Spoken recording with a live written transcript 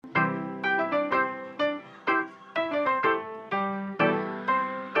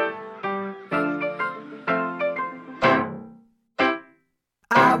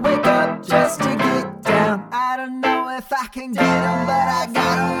up just to get down. I don't know if I can get them, but I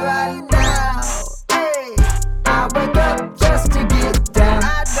got them right now. Hey, I wake up just to get down.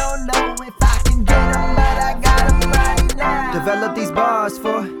 I don't know if I can get them, but I got them right now. Develop these bars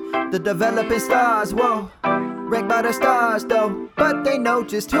for the developing stars, whoa. Ranked by the stars though, but they know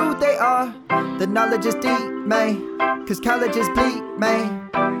just who they are. The knowledge is deep, man, cause college is bleak, man.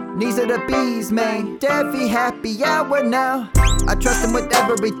 Knees of the bees, man. Devi happy hour now. I trust him with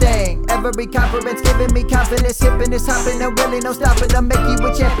everything. Every conference giving me confidence. Hipping is hopping and really no stopping. I'll make you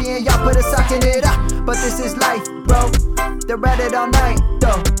a champion. Y'all put a sock in it up. But this is life, bro. They're at it all night,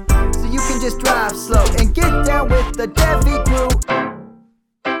 though. So you can just drive slow and get down with the Devi crew.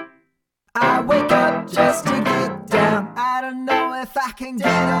 I wake up just to get down. I don't know if I can get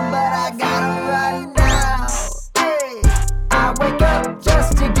them, but I got them right now. Hey, I wake up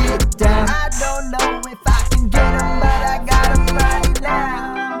just to get down. I don't know if I can get them, but I got them right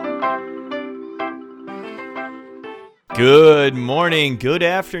now. Good morning, good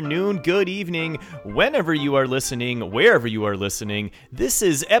afternoon, good evening, whenever you are listening, wherever you are listening. This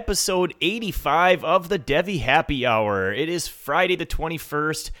is episode 85 of the Devi Happy Hour. It is Friday the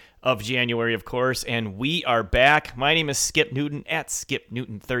 21st of January, of course, and we are back. My name is Skip Newton, at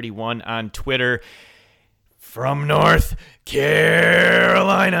SkipNewton31 on Twitter. From North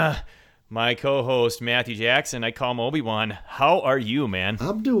Carolina, my co-host, Matthew Jackson. I call him Obi-Wan. How are you, man?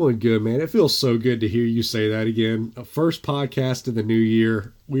 I'm doing good, man. It feels so good to hear you say that again. First podcast of the new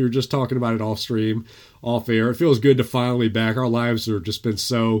year. We were just talking about it off stream, off air. It feels good to finally be back. Our lives have just been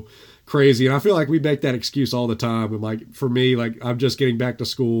so crazy, and I feel like we make that excuse all the time. And like for me, like I'm just getting back to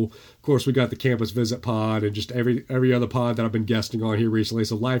school. Of course, we got the campus visit pod and just every other pod that I've been guesting on here recently.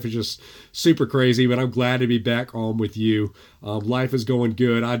 So life is just super crazy, but I'm glad to be back on with you. Life is going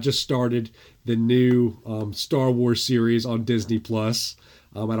good. I just started the new Star Wars series on Disney Plus.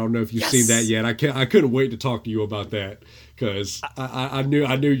 I don't know if you've seen that yet. I couldn't wait to talk to you about that because I knew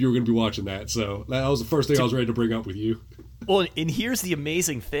you were going to be watching that. So that was the first thing I was ready to bring up with you. Well, and here's the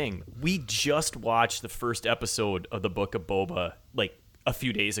amazing thing. We just watched the first episode of the Book of Boba like a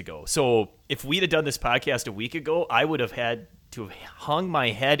few days ago. So if we'd have done this podcast a week ago, I would have had to have hung my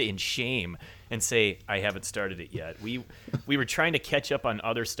head in shame and say, I haven't started it yet. We were trying to catch up on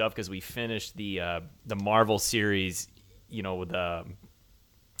other stuff because we finished the Marvel series, you know, with the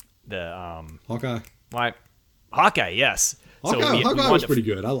Hawkeye. Hawkeye, yes. Hawkeye was pretty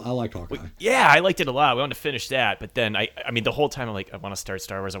good. I liked Hawkeye. Yeah, I liked it a lot. We wanted to finish that, but then I mean, the whole time I'm like, I want to start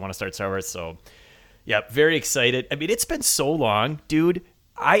Star Wars. So, yeah, very excited. I mean, it's been so long, dude.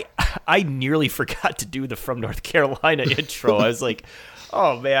 I nearly forgot to do the From North Carolina intro. I was like,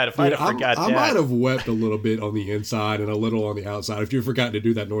 oh man, if I'd have forgot that. I might have wept a little bit on the inside and a little on the outside if you forgot to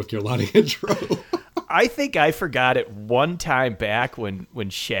do that North Carolina intro. I think I forgot it one time back when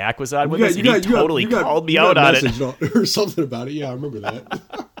Shaq was on with us, and he totally called me out on it. Or something about it. Yeah, I remember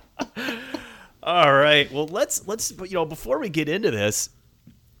that. All right. Well, let's before we get into this,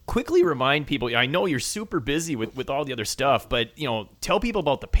 quickly remind people, I know you're super busy with all the other stuff, but, tell people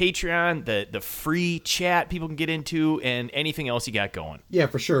about the Patreon, the free chat people can get into, and anything else you got going. Yeah,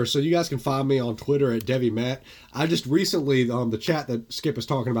 for sure. So you guys can find me on Twitter at DeviMatt. I just recently, the chat that Skip is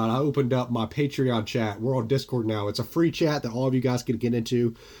talking about, I opened up my Patreon chat. We're on Discord now. It's a free chat that all of you guys can get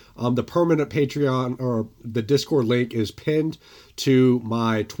into. The permanent Patreon or the Discord link is pinned to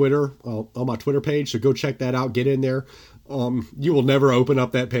my Twitter, on my Twitter page. So go check that out. Get in there. You will never open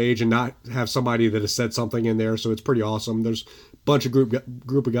up that page and not have somebody that has said something in there. So it's pretty awesome. There's a bunch of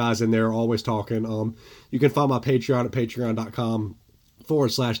group of guys in there always talking. You can find my Patreon at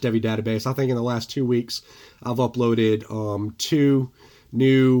patreon.com/Devi Database. I think in the last 2 weeks, I've uploaded 2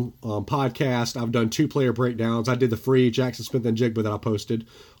 new podcast. I've done 2-player breakdowns. I did the free Jackson Smith and Jigba that I posted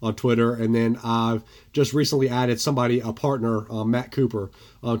on Twitter, and then I've just recently added a partner, Matt Cooper,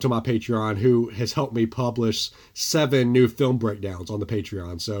 to my Patreon, who has helped me publish 7 new film breakdowns on the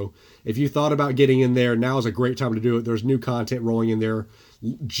Patreon. So if you thought about getting in there, now is a great time to do it. There's new content rolling in there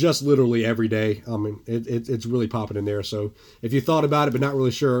just literally every day. I mean, it's really popping in there. So if you thought about it but not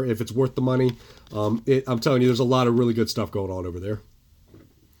really sure if it's worth the money, I'm telling you, there's a lot of really good stuff going on over there.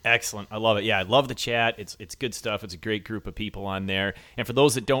 Excellent. I love it. Yeah, I love the chat. It's good stuff. It's a great group of people on there. And for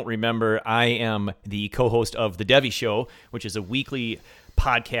those that don't remember, I am the co-host of The Devi Show, which is a weekly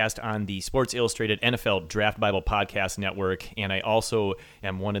podcast on the Sports Illustrated NFL Draft Bible Podcast Network. And I also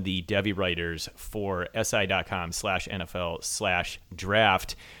am one of the Devi writers for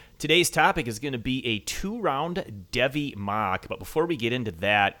si.com/NFL/draft. Today's topic is going to be a 2-round Devi mock. But before we get into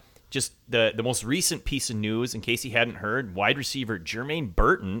that, just the most recent piece of news, in case you hadn't heard, wide receiver Jermaine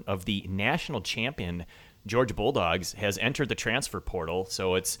Burton of the national champion Georgia Bulldogs has entered the transfer portal.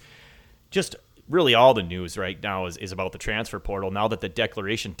 So it's just really all the news right now is about the transfer portal. Now that the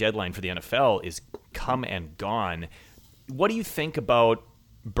declaration deadline for the NFL is come and gone, what do you think about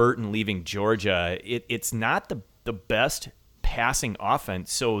Burton leaving Georgia? It's not the best passing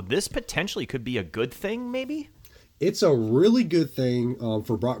offense, so this potentially could be a good thing, maybe? It's a really good thing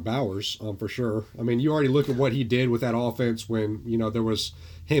for Brock Bowers, for sure. I mean, you already look at what he did with that offense when, there was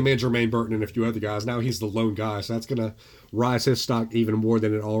him and Jermaine Burton and a few other guys. Now he's the lone guy, so that's going to rise his stock even more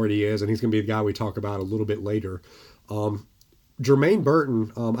than it already is, and he's going to be the guy we talk about a little bit later. Jermaine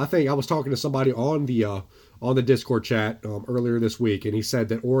Burton, I think I was talking to somebody on the Discord chat earlier this week, and he said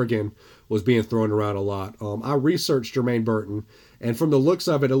that Oregon was being thrown around a lot. I researched Jermaine Burton, and from the looks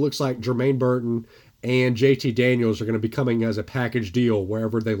of it, it looks like Jermaine Burton and JT Daniels are going to be coming as a package deal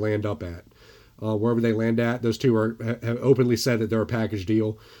wherever they land up at. Wherever they land at, those two have openly said that they're a package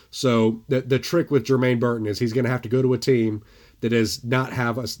deal. So the trick with Jermaine Burton is he's going to have to go to a team that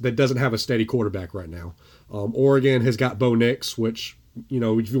doesn't have a steady quarterback right now. Oregon has got Bo Nix, which, if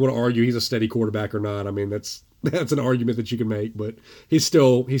you want to argue he's a steady quarterback or not, I mean that's an argument that you can make, but he's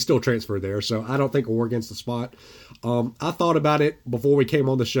still transferred there. So I don't think Oregon's the spot. I thought about it before we came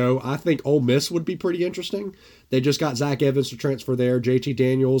on the show. I think Ole Miss would be pretty interesting. They just got Zach Evans to transfer there. JT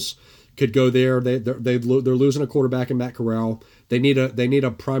Daniels could go there. They're losing a quarterback in Matt Corral. They need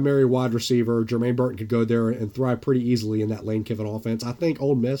a primary wide receiver. Jermaine Burton could go there and thrive pretty easily in that Lane Kiffin offense. I think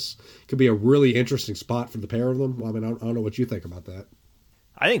Ole Miss could be a really interesting spot for the pair of them. I mean, I don't know what you think about that.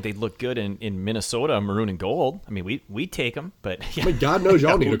 I think they'd look good in Minnesota, maroon and gold. I mean, we take them, but I mean, God knows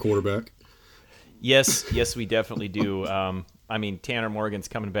y'all need a quarterback. Yes, we definitely do. I mean, Tanner Morgan's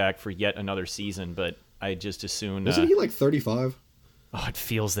coming back for yet another season, but I just assume isn't he like 35? Oh, it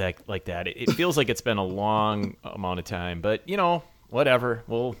feels like that. It feels like it's been a long amount of time, but whatever.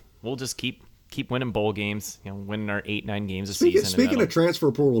 We'll just keep winning bowl games. Winning our 8-9 games a season. Speaking of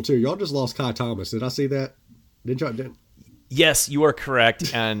transfer portal too, y'all just lost Kai Thomas. Did I see that? Didn't y'all? Yes, you are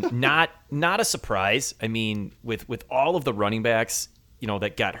correct, and not a surprise. I mean, with all of the running backs,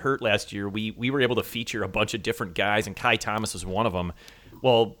 that got hurt last year, we were able to feature a bunch of different guys, and Kai Thomas was one of them.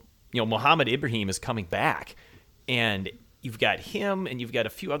 Well, Mohamed Ibrahim is coming back, and you've got him, and you've got a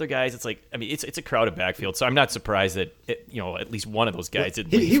few other guys. It's like, I mean, it's a crowded backfield, so I'm not surprised that at least one of those guys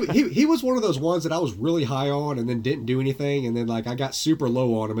didn't leave. He was one of those ones that I was really high on, and then didn't do anything, and then I got super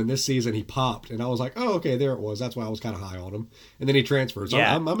low on him, and this season he popped, and I was like, oh, okay, there it was. That's why I was kind of high on him, and then he transferred. So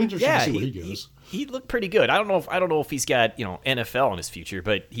yeah. I'm interested to see where he goes. He looked pretty good. I don't know if he's got NFL in his future,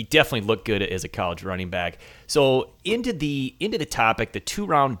 but he definitely looked good as a college running back. So into the topic, the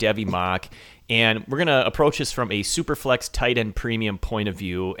 2-round Devy mock. And we're going to approach this from a Superflex tight end premium point of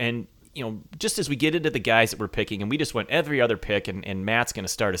view. And, just as we get into the guys that we're picking, and we just went every other pick, and Matt's going to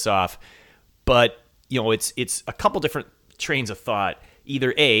start us off. But, it's a couple different trains of thought.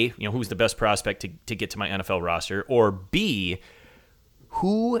 Either A, who's the best prospect to get to my NFL roster, or B,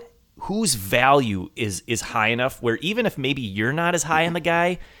 whose value is high enough where even if maybe you're not as high on the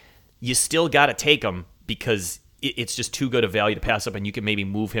guy, you still got to take him because it's just too good a value to pass up, and you can maybe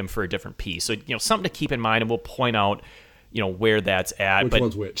move him for a different piece. So, something to keep in mind, and we'll point out, where that's at. Which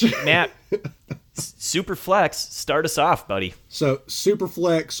one's which? Matt, Superflex, start us off, buddy. So,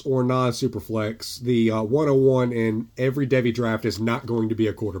 Superflex or non-Superflex, the 101 in every Devy draft is not going to be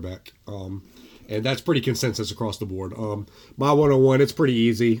a quarterback. And that's pretty consensus across the board. My 101, it's pretty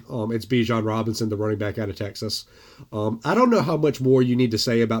easy. It's Bijan Robinson, the running back out of Texas. I don't know how much more you need to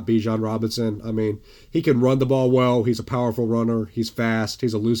say about Bijan Robinson. I mean, he can run the ball well. He's a powerful runner. He's fast.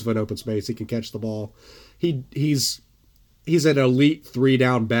 He's elusive in open space. He can catch the ball. He's an elite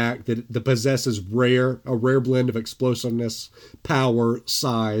 3-down back that possesses a rare blend of explosiveness, power,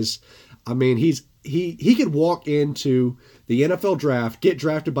 size. I mean, he could walk into the NFL draft, get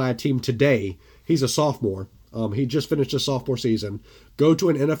drafted by a team today. He's a sophomore. He just finished his sophomore season. Go to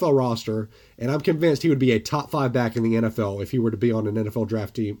an NFL roster, and I'm convinced he would be a top 5 back in the NFL if he were to be on an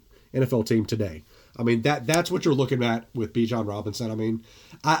NFL team today. I mean, that's what you're looking at with Bijan Robinson. I mean,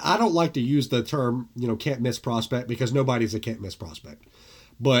 I don't like to use the term, can't miss prospect, because nobody's a can't miss prospect.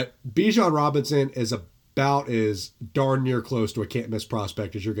 But Bijan Robinson is about as darn near close to a can't miss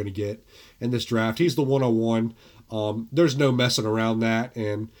prospect as you're going to get in this draft. He's the 101. There's no messing around that.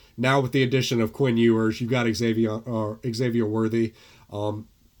 And now with the addition of Quinn Ewers, you've got Xavier Worthy.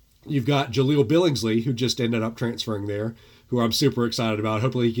 You've got Jaleel Billingsley, who just ended up transferring there, who I'm super excited about.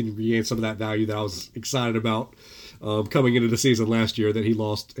 Hopefully he can regain some of that value that I was excited about coming into the season last year that he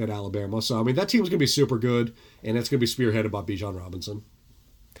lost at Alabama. So, I mean, that team's going to be super good, and it's going to be spearheaded by Bijan Robinson.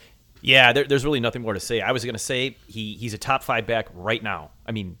 Yeah, there's really nothing more to say. I was going to say he's a top 5 back right now.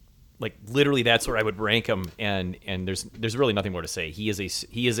 I mean, Like literally, that's where I would rank him, and there's really nothing more to say. He is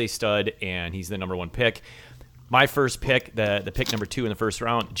a stud, and he's the number one pick. My first pick, the pick number 2 in the first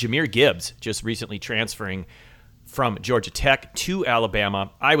round, Jahmyr Gibbs, just recently transferring from Georgia Tech to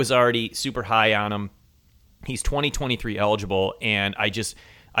Alabama. I was already super high on him. He's 2023 eligible, and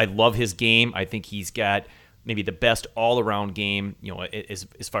I love his game. I think he's got maybe the best all-around game,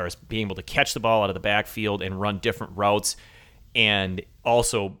 as far as being able to catch the ball out of the backfield and run different routes, and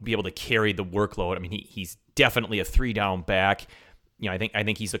also be able to carry the workload. I mean, he's definitely a 3-down back. I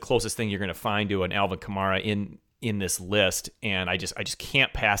think he's the closest thing you're going to find to an Alvin Kamara in this list, and I just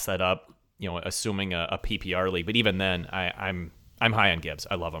can't pass that up. Assuming a PPR league, but even then, I'm high on Gibbs.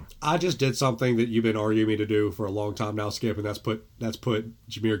 I love him. I just did something that you've been arguing me to do for a long time now, Skip, and that's put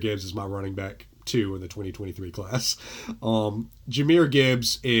Jahmyr Gibbs as my running back 2 in the 2023 class. Jahmyr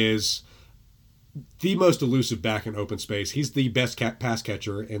Gibbs is the most elusive back in open space. He's the best pass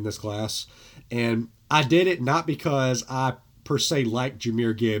catcher in this class. And I did it not because I per se like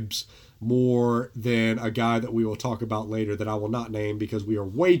Jahmyr Gibbs more than a guy that we will talk about later that I will not name because we are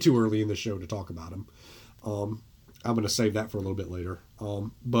way too early in the show to talk about him. I'm going to save that for a little bit later.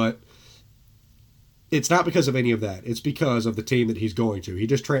 But it's not because of any of that. It's because of the team that he's going to. He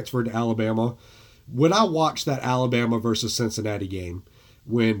just transferred to Alabama. When I watched that Alabama versus Cincinnati game,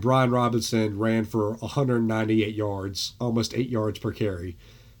 when Brian Robinson ran for 198 yards, almost 8 yards per carry,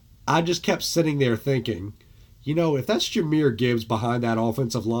 I just kept sitting there thinking, if that's Jahmyr Gibbs behind that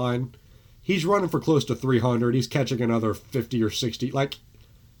offensive line, he's running for close to 300. He's catching another 50 or 60. Like,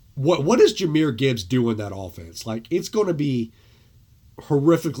 what does Jahmyr Gibbs do in that offense? Like, it's going to be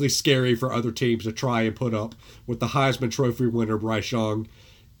horrifically scary for other teams to try and put up with the Heisman Trophy winner Bryce Young,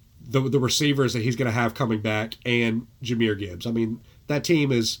 the receivers that he's going to have coming back, and Jahmyr Gibbs. I mean, that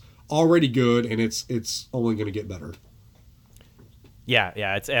team is already good, and it's only going to get better. Yeah,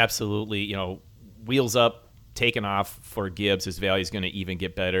 it's absolutely, wheels up, taken off for Gibbs. His value is going to even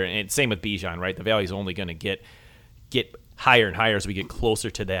get better. And same with Bijan, right? The value is only going to get higher and higher as we get closer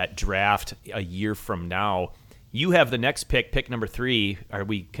to that draft a year from now. You have the next pick number 3. Are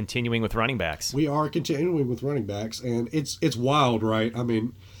we continuing with running backs? We are continuing with running backs, and it's wild, right? I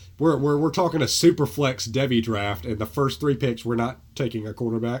mean, we're talking a super flex Devy draft, and the first 3 picks we're not taking a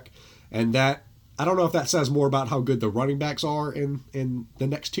quarterback, and that I don't know if that says more about how good the running backs are in the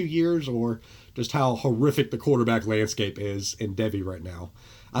next 2 years or just how horrific the quarterback landscape is in Devy right now.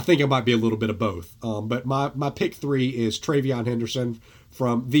 I think it might be a little bit of both. But my pick 3 is TreVeyon Henderson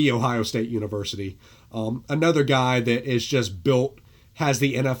from The Ohio State University. Another guy that is just built, has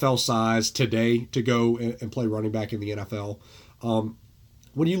the NFL size today to go and play running back in the NFL.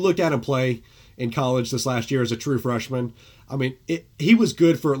 When you looked at him play in college this last year as a true freshman, I mean, he was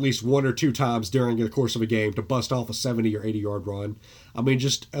good for at least 1 or 2 times during the course of a game to bust off a 70 or 80-yard run. I mean,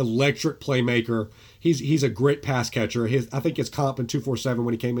 just electric playmaker. He's a great pass catcher. I think his comp in 247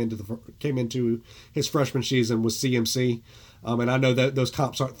 when he came into his freshman season was CMC. And I know that those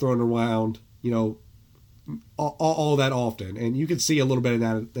comps aren't thrown around, all that often. And you can see a little bit of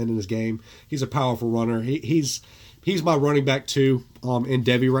that in his game. He's a powerful runner. He's my running back 2 in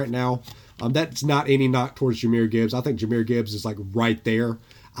Devy right now. That's not any knock towards Jahmyr Gibbs. I think Jahmyr Gibbs is like right there.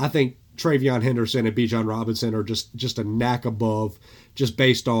 I think TreVeyon Henderson and Bijan Robinson are just a knack above, just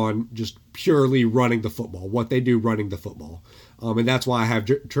based on just purely running the football, what they do running the football. And that's why I have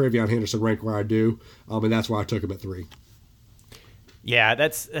TreVeyon Henderson ranked where I do, and that's why I took him at 3. Yeah,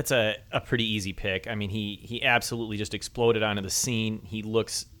 that's a pretty easy pick. I mean, he absolutely just exploded onto the scene. He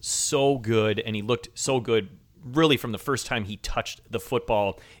looks so good, and he looked so good really from the first time he touched the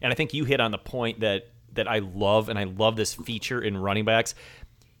football. And I think you hit on the point that I love, and I love this feature in running backs.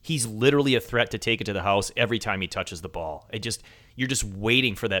 He's literally a threat to take it to the house every time he touches the ball. You're just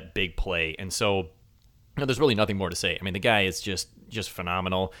waiting for that big play. And so there's really nothing more to say. I mean, the guy is just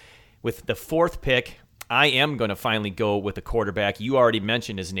phenomenal. With the 4th pick, I am going to finally go with a quarterback. You already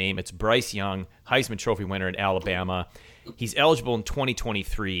mentioned his name. It's Bryce Young, Heisman Trophy winner at Alabama. He's eligible in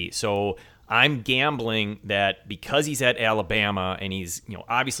 2023. So I'm gambling that because he's at Alabama and he's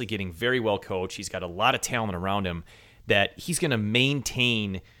obviously getting very well coached, he's got a lot of talent around him, that he's going to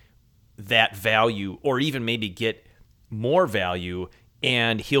maintain that value or even maybe get more value,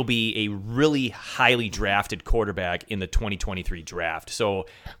 and he'll be a really highly drafted quarterback in the 2023 draft. So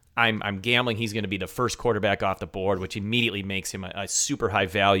I'm gambling he's going to be the first quarterback off the board, which immediately makes him a super high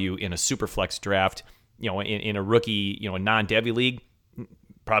value in a super flex draft, in a rookie, non-Devy league,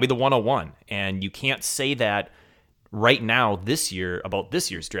 probably the 101. And you can't say that right now this year about this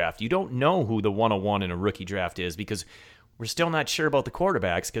year's draft. You don't know who the 101 in a rookie draft is because we're still not sure about the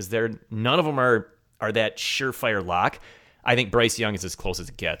quarterbacks because none of them are that surefire lock. I think Bryce Young is as close as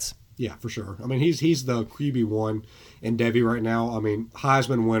it gets. Yeah, for sure. I mean, he's the QB1 in Debbie right now. I mean,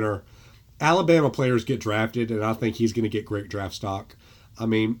 Heisman winner. Alabama players get drafted, and I think he's going to get great draft stock. I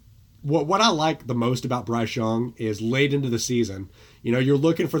mean, what I like the most about Bryce Young is late into the season, you're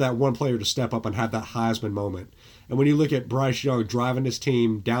looking for that one player to step up and have that Heisman moment. And when you look at Bryce Young driving his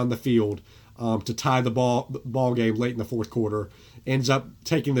team down the field to tie the ball game late in the fourth quarter, ends up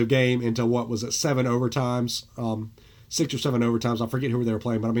taking the game into, 7 overtimes, 6 or 7 overtimes. I forget who they were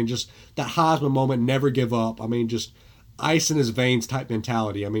playing, but I mean, just that Heisman moment, never give up. I mean, just ice in his veins type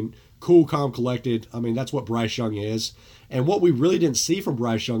mentality. I mean, cool, calm, collected. I mean, that's what Bryce Young is. And what we really didn't see from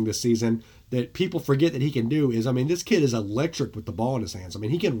Bryce Young this season that people forget that he can do is, I mean, this kid is electric with the ball in his hands. I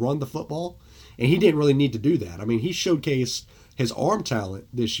mean, he can run the football, and he didn't really need to do that. I mean, he showcased his arm talent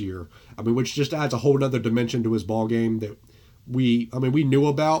this year, I mean, which just adds a whole other dimension to his ball game that we knew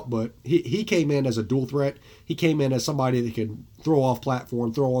about, but he came in as a dual threat. He came in as somebody that could throw off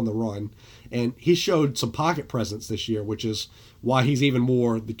platform, throw on the run, and he showed some pocket presence this year, which is why he's even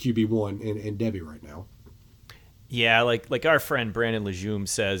more the QB1 in Debbie right now. Yeah, like our friend Brandon Lejeune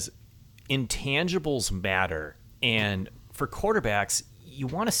says, intangibles matter. And for quarterbacks, you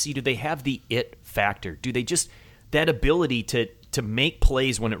want to see, do they have the it factor? Do they just, that ability to make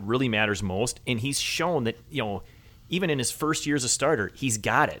plays when it really matters most? And he's shown that, even in his first year as a starter, he's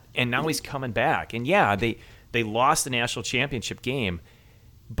got it. And now he's coming back. And yeah, they lost the national championship game,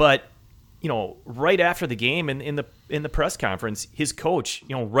 but right after the game in the press conference, his coach,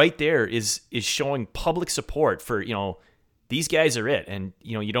 right there is showing public support for, these guys are it. And,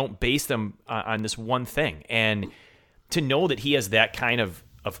 you don't base them on this one thing. And to know that he has that kind of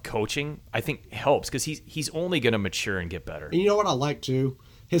coaching, I think helps, because he's only going to mature and get better. And you know what I like too?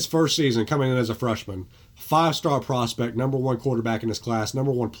 His first season coming in as a freshman, 5-star prospect, number 1 quarterback in his class,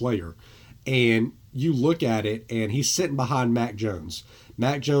 number 1 player. And you look at it, and he's sitting behind Mac Jones.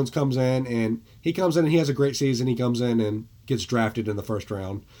 Mac Jones comes in, and he has a great season. He comes in and gets drafted in the first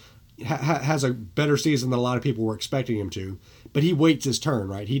round. Has a better season than a lot of people were expecting him to. But he waits his turn,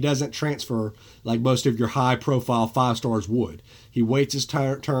 right? He doesn't transfer like most of your high-profile 5-stars would. He waits his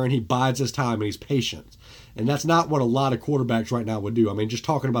turn, he bides his time, and he's patient. And that's not what a lot of quarterbacks right now would do. I mean, just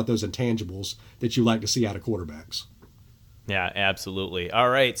talking about those intangibles that you like to see out of quarterbacks. Yeah, absolutely. All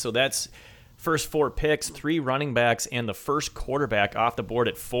right, so that's first 4 picks, 3 running backs, and the first quarterback off the board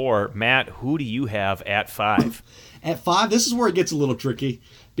at 4. Matt, who do you have at 5? At 5, this is where it gets a little tricky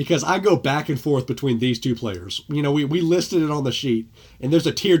because I go back and forth between these 2 players. We listed it on the sheet, and there's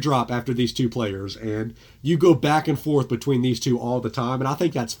a teardrop after these 2 players, and you go back and forth between these 2 all the time, and I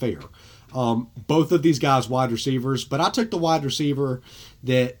think that's fair. Both of these guys wide receivers, but I took the wide receiver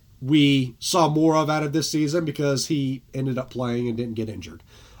that we saw more of out of this season because he ended up playing and didn't get injured.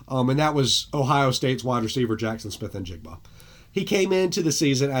 And that was Ohio State's wide receiver, Jackson Smith-Njigba. He came into the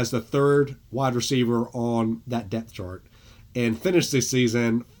season as the 3rd wide receiver on that depth chart and finished this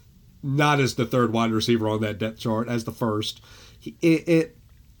season not as the 3rd wide receiver on that depth chart, as the 1st.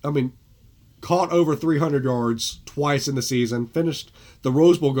 Caught over 300 yards twice in the season, finished the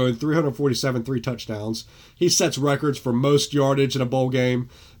Rose Bowl going 347, 3 touchdowns. He sets records for most yardage in a bowl game,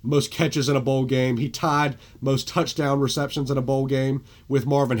 most catches in a bowl game. He tied most touchdown receptions in a bowl game with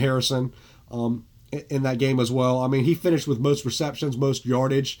Marvin Harrison in that game as well. I mean, he finished with most receptions, most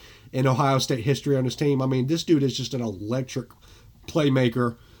yardage in Ohio State history on his team. I mean, this dude is just an electric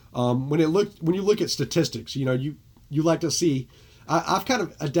playmaker. When you look at statistics, you like to see. I've kind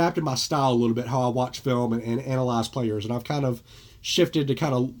of adapted my style a little bit, how I watch film and analyze players, and I've kind of shifted to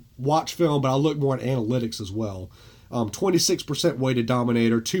kind of watch film, but I look more at analytics as well. 26% weighted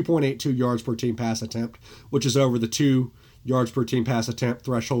dominator, 2.82 yards per team pass attempt, which is over the 2 yards per team pass attempt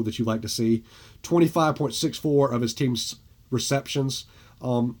threshold that you like to see. 25.64 of his team's receptions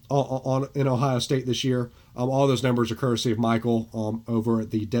in Ohio State this year. All those numbers are courtesy of Michael over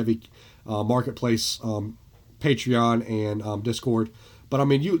at the Devi Marketplace Patreon and Discord. But I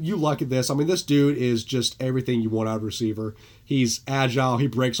mean, you look at this. I mean, this dude is just everything you want out of a receiver. He's agile. He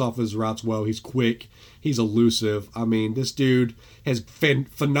breaks off his routes well. He's quick. He's elusive. I mean, this dude has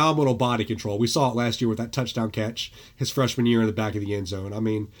phenomenal body control. We saw it last year with that touchdown catch his freshman year in the back of the end zone. I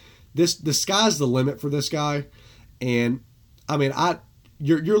mean, the sky's the limit for this guy. And I mean,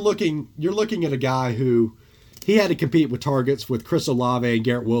 you're looking at a guy who he had to compete with targets with Chris Olave and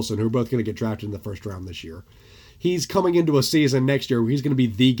Garrett Wilson, who are both going to get drafted in the first round this year. He's coming into a season next year where he's going to be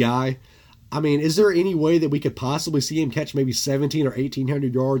the guy. I mean, is there any way that we could possibly see him catch maybe 17 or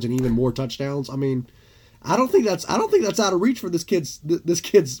 1,800 yards and even more touchdowns? I mean, I don't think that's out of reach for this kid's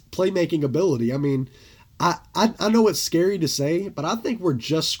playmaking ability. I mean, I know it's scary to say, but I think we're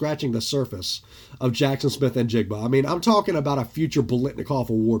just scratching the surface of Jackson Smith and Jigba. I mean, I'm talking about a future Biletnikoff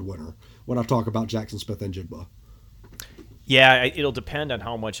Award winner when I talk about Jackson Smith and Jigba. Yeah, it'll depend on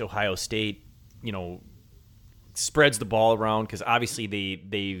how much Ohio State, spreads the ball around, because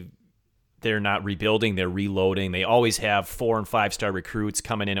obviously they're not rebuilding, they're reloading. They always have 4- and 5-star recruits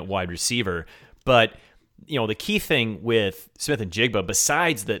coming in at wide receiver. But, the key thing with Smith and Jigba,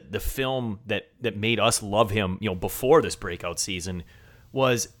 besides the film that made us love him, before this breakout season,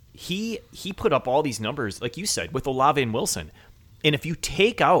 was he put up all these numbers, like you said, with Olave and Wilson. And if you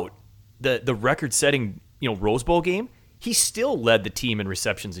take out the record-setting, Rose Bowl game, he still led the team in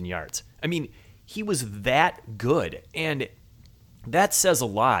receptions and yards. I mean, he was that good. And that says a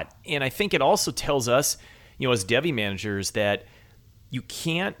lot. And I think it also tells us, as Devy managers, that you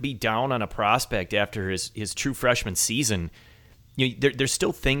can't be down on a prospect after his true freshman season. There's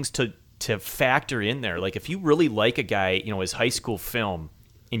still things to factor in there. Like if you really like a guy, his high school film,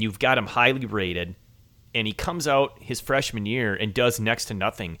 and you've got him highly rated, and he comes out his freshman year and does next to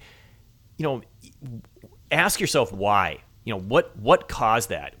nothing, ask yourself why. What caused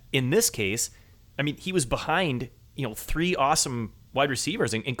that? In this case, I mean, he was behind, 3 awesome wide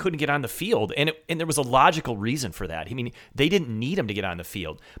receivers and couldn't get on the field. And there was a logical reason for that. I mean, they didn't need him to get on the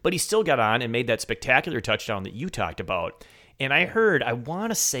field, but he still got on and made that spectacular touchdown that you talked about. And I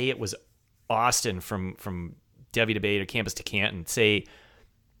want to say it was Austin from Devy Debate or Campus to Canton say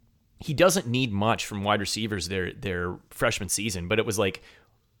he doesn't need much from wide receivers their freshman season, but it was like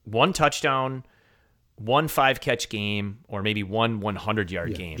 1 touchdown, 1 5-catch game, or maybe 1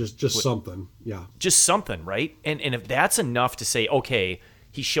 100-yard game. Just something. Yeah. Just something, right? And if that's enough to say, okay,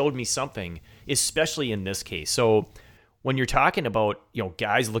 he showed me something, especially in this case. So when you're talking about,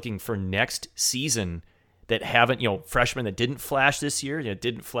 guys looking for next season that haven't, freshmen that didn't flash this year,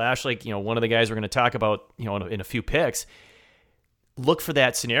 didn't flash like, one of the guys we're going to talk about, in a few picks, look for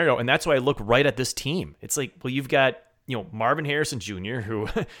that scenario. And that's why I look right at this team. It's like, well, you've got, Marvin Harrison Jr., who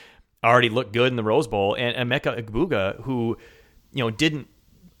already looked good in the Rose Bowl, and Emeka Egbuka, who,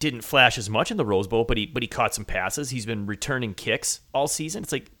 didn't flash as much in the Rose Bowl, but he caught some passes. He's been returning kicks all season.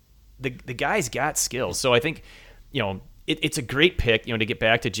 It's like the guy's got skills. So I think, it's a great pick, to get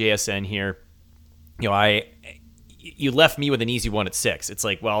back to JSN here. You left me with an easy one at 6. It's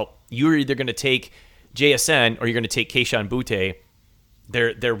like, well, you're either going to take JSN or you're going to take Kayshon Boutte.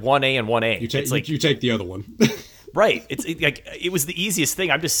 They're 1A and 1A. You take the other one. Right. It's like it was the easiest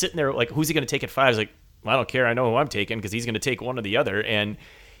thing. I'm just sitting there like, who's he going to take at 5? I was like, well, I don't care. I know who I'm taking because he's going to take one or the other. And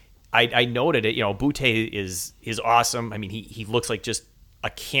I noted it. Boutte is awesome. I mean, he looks like just a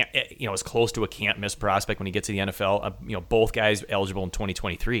can't, as close to a can't miss prospect when he gets to the NFL. Both guys eligible in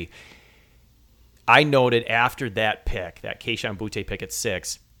 2023. I noted after that pick, that Kayshon Boutte pick at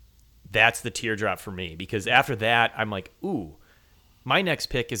 6, that's the teardrop for me, because after that, I'm like, ooh, my next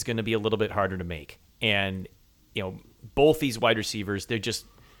pick is going to be a little bit harder to make. And both these wide receivers, they're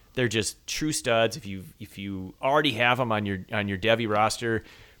just true studs. If you already have them on your Devy roster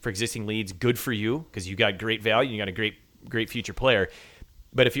for existing leads, good for you, because you got great value and you got a great future player.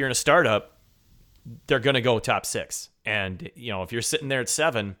 But if you're in a startup, they're going to go top 6. And if you're sitting there at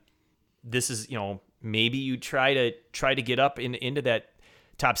 7, this is maybe you try to get up into that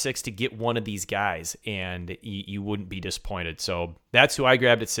top 6 to get one of these guys, and you wouldn't be disappointed. So that's who I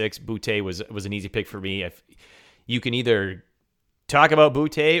grabbed at 6. Boutte was an easy pick for me. If you can either talk about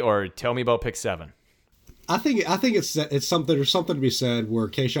Boutte or tell me about pick 7. I think it's something. There's something to be said where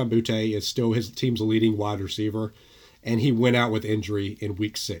Kayshon Boutte is still his team's leading wide receiver, and he went out with injury in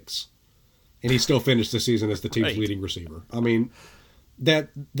week 6, and he still finished the season as the team's leading receiver. I mean,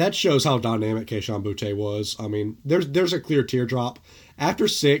 that shows how dynamic Kayshon Boutte was. I mean, there's a clear teardrop. After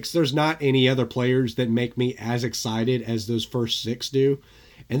 6, there's not any other players that make me as excited as those first 6 do.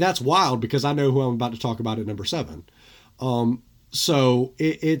 And that's wild because I know who I'm about to talk about at number 7. So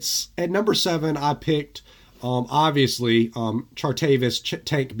it's at number 7, I picked, obviously, Chartavis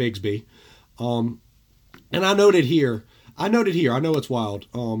Tank Bigsby. And I noted here, I know it's wild.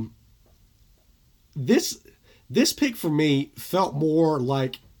 This pick for me felt more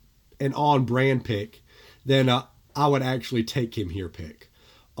like an on-brand pick than I would actually take him here pick.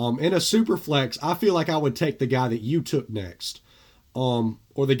 In a super flex, I feel like I would take the guy that you took next,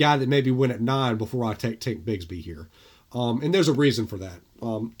 or the guy that maybe went at 9 before I take Tank Bigsby here. And there's a reason for that.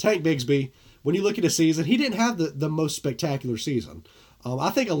 Tank Bigsby, when you look at his season, he didn't have the most spectacular season. I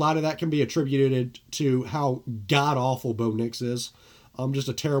think a lot of that can be attributed to how god-awful Bo Nix is. Just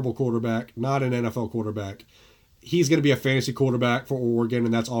a terrible quarterback, not an NFL quarterback. He's going to be a fantasy quarterback for Oregon,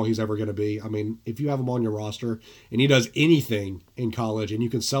 and that's all he's ever going to be. I mean, if you have him on your roster and he does anything in college and you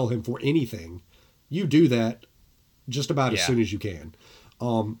can sell him for anything, you do that just about as soon as you can.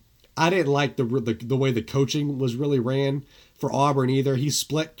 I didn't like the way the coaching was really ran for Auburn either. He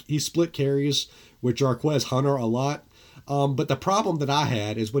split carries with Jarquez Hunter a lot. But the problem that I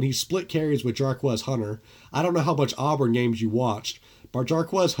had is when he split carries with Jarquez Hunter, I don't know how much Auburn games you watched, but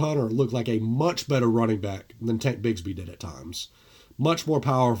Jarquez Hunter looked like a much better running back than Tank Bigsby did at times. Much more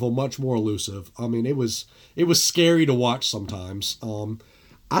powerful, much more elusive. I mean, it was scary to watch sometimes.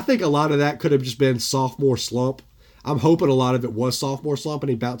 I think a lot of that could have just been sophomore slump. I'm hoping a lot of it was sophomore slump and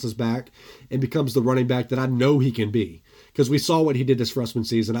he bounces back and becomes the running back that I know he can be. Because we saw what he did this freshman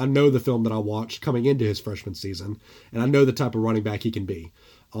season. I know the film that I watched coming into his freshman season, and I know the type of running back he can be.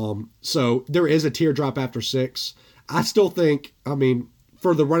 So there is a teardrop after 6. I still think, I mean,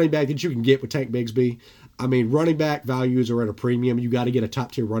 for the running back that you can get with Tank Bigsby, I mean, running back values are at a premium. You got to get a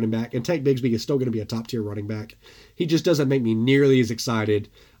top-tier running back, and Tank Bigsby is still going to be a top-tier running back. He just doesn't make me nearly as excited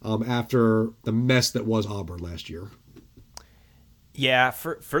after the mess that was Auburn last year. Yeah,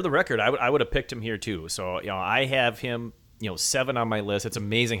 for the record, I would have picked him here too. So, I have him, 7 on my list. It's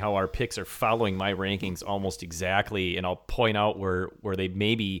amazing how our picks are following my rankings almost exactly, and I'll point out where they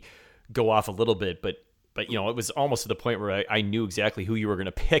maybe go off a little bit, but it was almost to the point where I knew exactly who you were going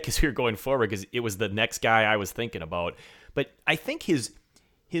to pick as we were going forward because it was the next guy I was thinking about. But I think his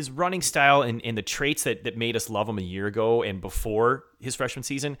running style and the traits that made us love him a year ago and before his freshman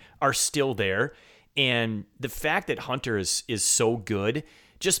season are still there. And the fact that Hunter is so good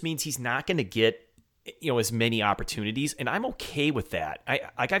just means he's not going to get as many opportunities, and I'm okay with that.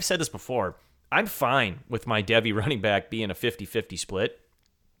 Like I've said this before, I'm fine with my Devy running back being a 50-50 split.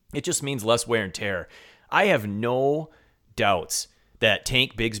 It just means less wear and tear. I have no doubts that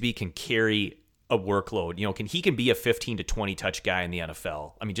Tank Bigsby can carry a workload. He can be a 15 to 20 touch guy in the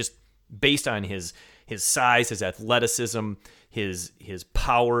NFL. I mean, just based on his size, his athleticism, his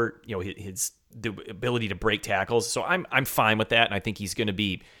power, the ability to break tackles. So I'm fine with that, and I think he's going to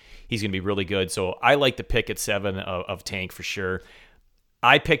be really good. So I like the pick at 7 of Tank for sure.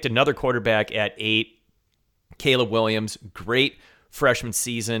 I picked another quarterback at 8, Caleb Williams. Great freshman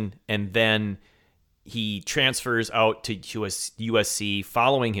season, and then he transfers out to USC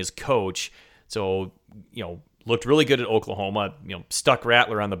following his coach. So, looked really good at Oklahoma, stuck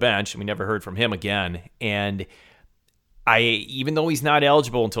Rattler on the bench, and we never heard from him again. And even though he's not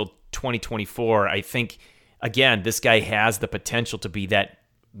eligible until 2024, I think, again, this guy has the potential to be that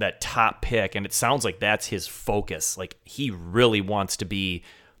top pick, and it sounds like that's his focus. Like, he really wants to be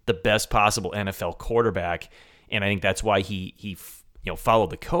the best possible NFL quarterback, and I think that's why he followed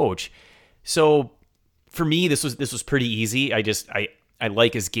the coach. So for me, this was pretty easy. I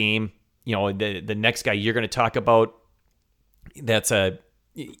like his game. The next guy you're going to talk about,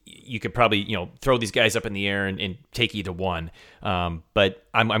 you could probably throw these guys up in the air and take either one. But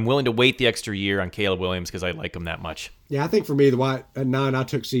I'm willing to wait the extra year on Caleb Williams because I like him that much. Yeah, I think for me, at 9 I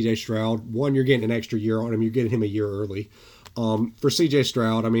took C.J. Stroud. 1, you're getting an extra year on him. You're getting him a year early. For C.J.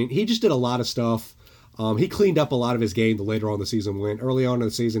 Stroud, I mean, he just did a lot of stuff. He cleaned up a lot of his game the later on the season went. Early on in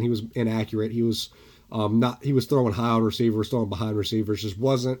the season, he was inaccurate. He was he was throwing high on receivers, throwing behind receivers.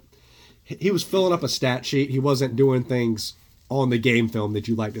 He was filling up a stat sheet. He wasn't doing things on the game film that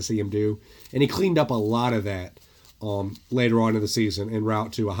you'd like to see him do. And he cleaned up a lot of that later on in the season en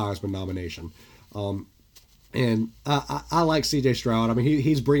route to a Heisman nomination. And I like C.J. Stroud. I mean,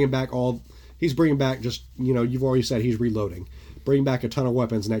 he's bringing back just, you've already said he's reloading. Bring back a ton of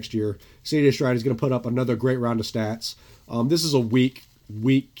weapons next year. C.J. Stroud is going to put up another great round of stats. This is a weak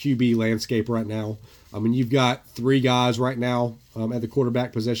QB landscape right now. I mean, you've got 3 guys right now at the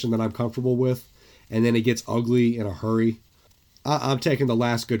quarterback position that I'm comfortable with, and then it gets ugly in a hurry. I'm taking the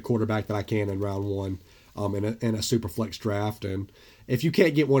last good quarterback that I can in round 1 in a super flex draft. And if you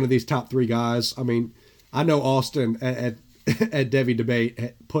can't get one of these top 3 guys, I mean, I know Austin at Devy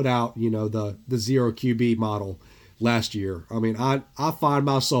Debate put out, the 0 QB model last year. I mean, I find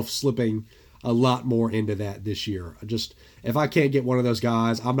myself slipping a lot more into that this year. If I can't get one of those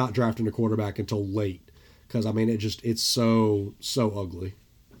guys, I'm not drafting a quarterback until late because, I mean, it's so ugly.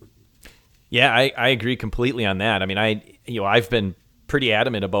 Yeah, I agree completely on that. I mean, I've been pretty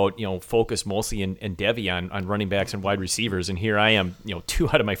adamant about, focus mostly in Devy on running backs and wide receivers. And here I am, 2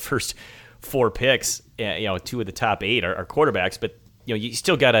 out of my first 4 picks, 2 of the top 8 are quarterbacks, but you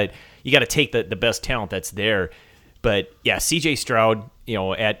still gotta take the best talent that's there. But yeah, C.J. Stroud,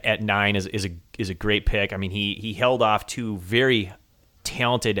 at 9 is a great pick. I mean, he held off 2 very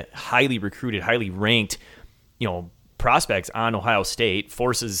talented, highly recruited, highly ranked, prospects on Ohio State,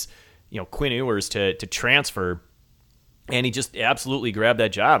 forces Quinn Ewers to transfer, and he just absolutely grabbed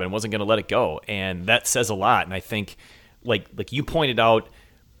that job and wasn't going to let it go. And that says a lot. And I think, like you pointed out,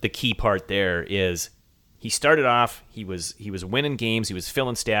 the key part there is he started off, he was winning games, he was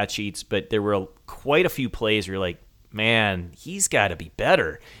filling stat sheets, but there were quite a few plays where you're like, man, he's got to be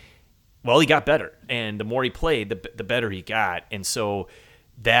better. Well, he got better, and the more he played, the better he got, and so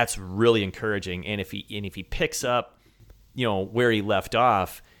that's really encouraging. And if he picks up, where he left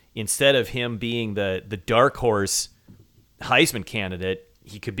off, instead of him being the dark horse Heisman candidate,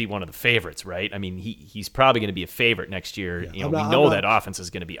 he could be one of the favorites, right? I mean, he's probably going to be a favorite next year. Yeah. We know that offense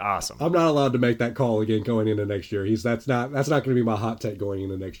is going to be awesome. I'm not allowed to make that call again going into next year. That's not going to be my hot take going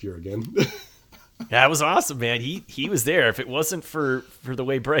into next year again. That was awesome, man. He was there. If it wasn't for the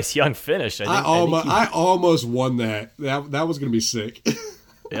way Bryce Young finished, I almost won that. That was going to be sick.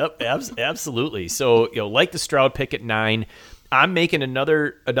 Yep, absolutely. So, like the Stroud pick at 9, I'm making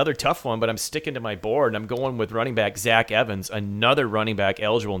another tough one, but I'm sticking to my board, and I'm going with running back Zach Evans, another running back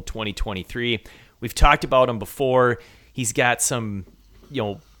eligible in 2023. We've talked about him before. He's got some,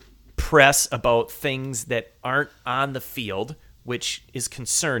 press about things that aren't on the field, which is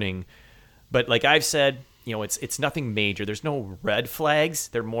concerning. But like I've said, it's nothing major. There's no red flags.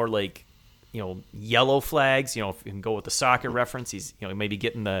 They're more like, yellow flags. If you can go with the soccer reference, he's, maybe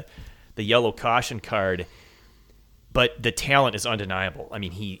getting the yellow caution card. But the talent is undeniable. I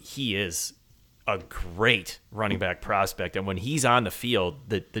mean, he is a great running back prospect. And when he's on the field,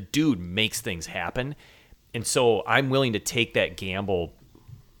 the dude makes things happen. And so I'm willing to take that gamble,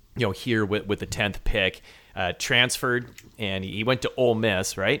 here with the 10th pick. Transferred, and he went to Ole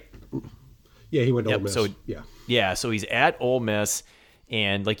Miss, right? Yeah, he went to Ole Miss. So, yeah, so he's at Ole Miss.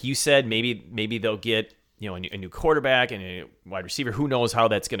 And like you said, maybe they'll get, a new quarterback and a wide receiver. Who knows how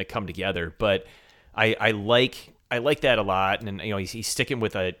that's going to come together. But I like that a lot, and he's sticking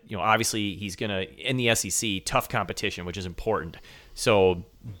with obviously he's gonna in the SEC, tough competition, which is important. So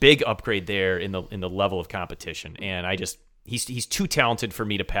big upgrade there in the level of competition, and he's too talented for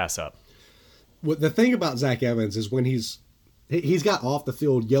me to pass up. Well, the thing about Zach Evans is when he's got off the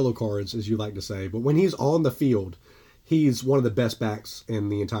field yellow cards, as you like to say, but when he's on the field, he's one of the best backs in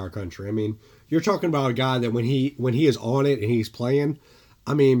the entire country. I mean, you're talking about a guy that when he is on it and he's playing,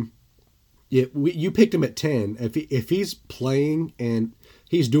 I mean. You picked him at 10. If he's playing and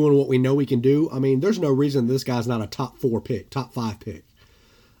he's doing what we know he can do, I mean, there's no reason this guy's not a top 4 pick, top 5 pick.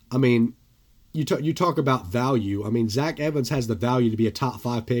 I mean, you talk about value. I mean, Zach Evans has the value to be a top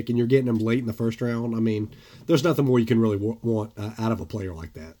 5 pick, and you're getting him late in the first round. I mean, there's nothing more you can really want out of a player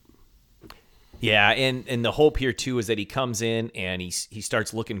like that. Yeah, and the hope here too is that he comes in and he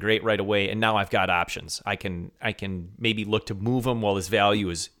starts looking great right away, and now I've got options. I can maybe look to move him while his value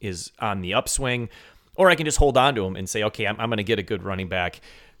is on the upswing, or I can just hold on to him and say, okay, I'm going to get a good running back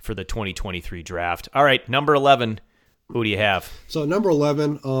for the 2023 draft. All right, number 11, who do you have? So number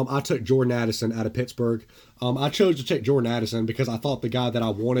 11, I took Jordan Addison out of Pittsburgh. I chose to take Jordan Addison because I thought the guy that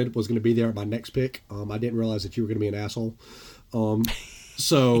I wanted was going to be there at my next pick. I didn't realize that you were going to be an asshole.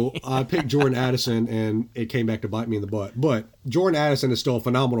 So I picked Jordan Addison, and it came back to bite me in the butt. But Jordan Addison is still a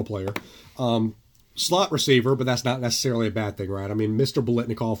phenomenal player. Slot receiver, but that's not necessarily a bad thing, right? I mean, Mr.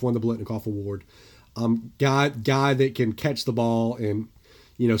 Biletnikoff won the Biletnikoff Award. Guy that can catch the ball and,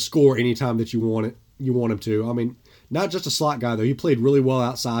 score anytime that you want him to. I mean, not just a slot guy, though. He played really well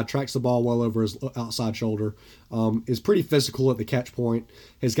outside, tracks the ball well over his outside shoulder, is pretty physical at the catch point,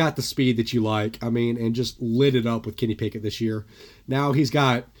 has got the speed that you like, I mean, and just lit it up with Kenny Pickett this year. Now he's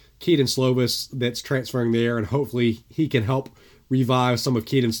got Keaton Slovis that's transferring there, and hopefully he can help revive some of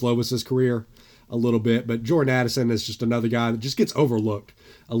Keaton Slovis's career a little bit. But Jordan Addison is just another guy that just gets overlooked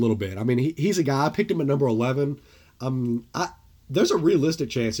a little bit. I mean, he's a guy, I picked him at number 11. There's a realistic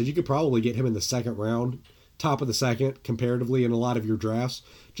chance that you could probably get him in the second round, top of the second, comparatively in a lot of your drafts,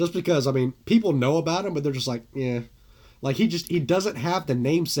 just because, I mean, people know about him, but they're just like, yeah. Like, he doesn't have the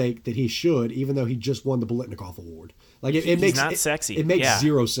namesake that he should, even though he just won the Biletnikoff Award. Like, it makes not sexy. It makes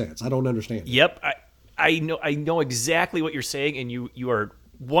zero sense. I don't understand. Yep. I know exactly what you're saying, and you are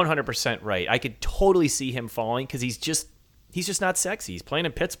 100% right. I could totally see him falling because he's just not sexy. He's playing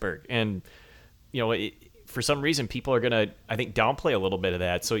in Pittsburgh, and, for some reason, people are going to, I think, downplay a little bit of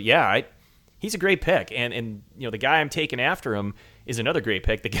that. So, yeah, he's a great pick, and the guy I'm taking after him is another great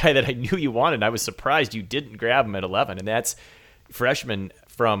pick, the guy that I knew you wanted. I was surprised you didn't grab him at 11, and that's freshman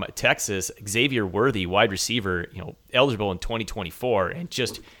from Texas, Xavier Worthy, wide receiver, eligible in 2024, and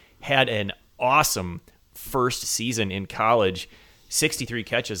just had an awesome first season in college. 63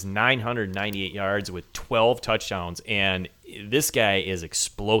 catches, 998 yards with 12 touchdowns, and this guy is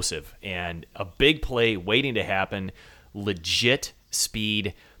explosive and a big play waiting to happen, legit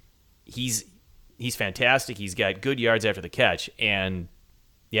speed. He's fantastic. He's got good yards after the catch, and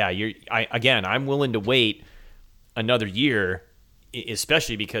yeah, I'm willing to wait another year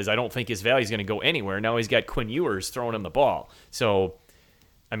especially because I don't think his value is going to go anywhere. Now he's got Quinn Ewers throwing him the ball. So,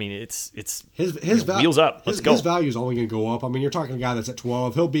 I mean, it's his wheels up. Let's go. His value is only going to go up. I mean, you're talking a guy that's at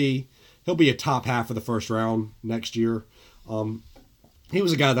 12. He'll be a top half of the first round next year. He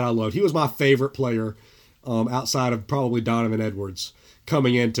was a guy that I loved. He was my favorite player outside of probably Donovan Edwards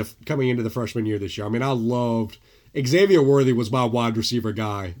coming into the freshman year this year. I mean, I loved Xavier Worthy was my wide receiver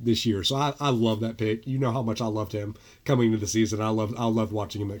guy this year, so I love that pick. You know how much I loved him coming into the season. I loved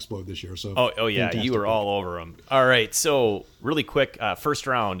watching him explode this year. So oh yeah, you were all over him. All right, so really quick, first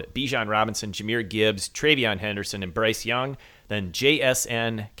round: Bijan Robinson, Jahmyr Gibbs, Travion Henderson, and Bryce Young. Then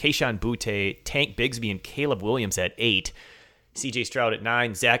JSN, Kayshon Boutte, Tank Bigsby, and Caleb Williams at 8. C.J. Stroud at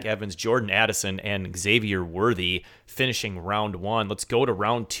 9, Zach Evans, Jordan Addison, and Xavier Worthy finishing round 1. Let's go to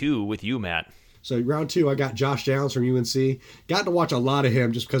round 2 with you, Matt. So round 2, I got Josh Downs from UNC. Got to watch a lot of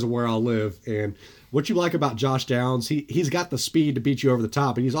him just because of where I live. And what you like about Josh Downs, he's got the speed to beat you over the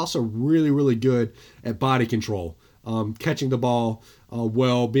top, and he's also really, really good at body control, catching the ball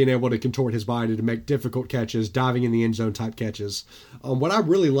well, being able to contort his body to make difficult catches, diving in the end zone type catches. What I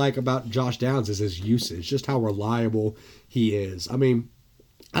really like about Josh Downs is his usage, just how reliable he is. I mean,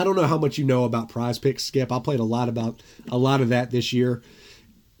 I don't know how much you know about Prize Picks, Skip. I played a lot of that this year.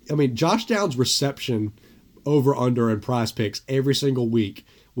 I mean, Josh Downs' reception over under in Prize Picks every single week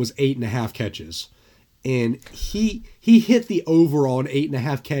was 8.5 catches. And he hit the over on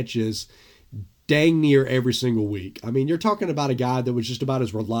 8.5 catches dang near every single week. I mean, you're talking about a guy that was just about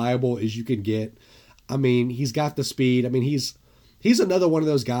as reliable as you can get. I mean, he's got the speed. I mean, he's another one of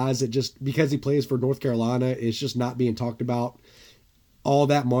those guys that just because he plays for North Carolina, it's just not being talked about all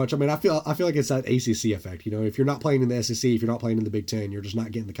that much. I mean, I feel like it's that ACC effect. You know, if you're not playing in the SEC, if you're not playing in the Big Ten, you're just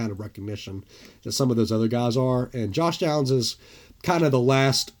not getting the kind of recognition that some of those other guys are. And Josh Downs is kind of the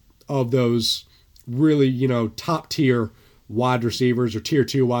last of those really, you know, top tier wide receivers or tier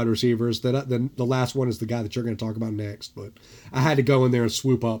 2 wide receivers. That the last one is the guy that you're going to talk about next. But I had to go in there and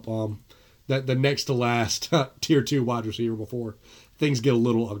swoop up the next to last tier 2 wide receiver before things get a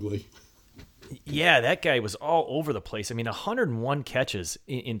little ugly. Yeah, that guy was all over the place. I mean, 101 catches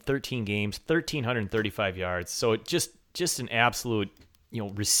in 13 games, 1,335 yards. So just an absolute, you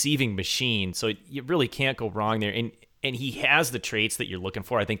know, receiving machine. So you really can't go wrong there. And he has the traits that you're looking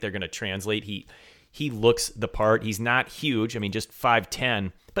for. I think they're going to translate. He looks the part. He's not huge. I mean, just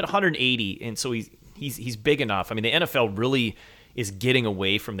 5'10", but 180. And so he's big enough. I mean, the NFL really is getting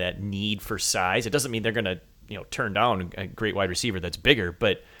away from that need for size. It doesn't mean they're going to, you know, turn down a great wide receiver that's bigger,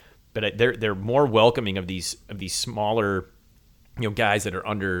 but they're more welcoming of these smaller, you know, guys that are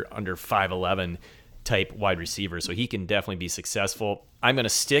under 5'11" type wide receivers. So he can definitely be successful. I'm going to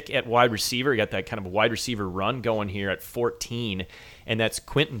stick at wide receiver. Got that kind of a wide receiver run going here at 14, and that's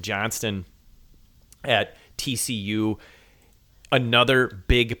Quentin Johnston at TCU. Another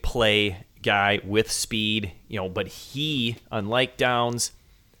big play guy with speed, you know, but he, unlike Downs,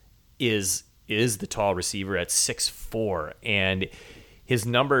 is the tall receiver at 6'4", and his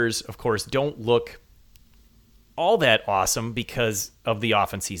numbers, of course, don't look all that awesome because of the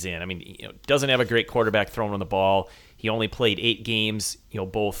offense he's in. I mean, you know, doesn't have a great quarterback throwing on the ball. He only played 8 games, you know,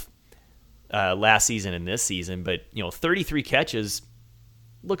 both last season and this season. But, you know, 33 catches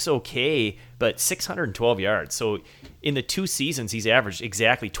looks okay, but 612 yards. So in the 2 seasons, he's averaged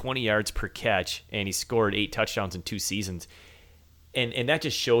exactly 20 yards per catch, and he scored 8 touchdowns in 2 seasons. And that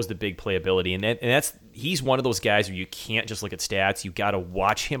just shows the big playability. And that's he's one of those guys where you can't just look at stats. You got to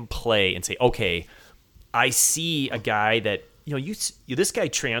watch him play and say, okay, I see a guy that, you know, this guy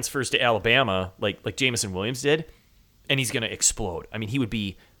transfers to Alabama like Jameson Williams did, and he's going to explode. I mean, he would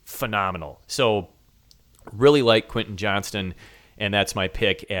be phenomenal. So really like Quentin Johnston, and that's my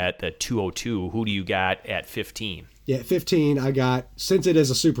pick at the 202. Who do you got at 15? Yeah, at 15, I got, since it is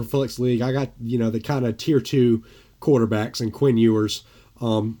a super flex league, I got, you know, the kind of tier 2 quarterbacks and Quinn Ewers.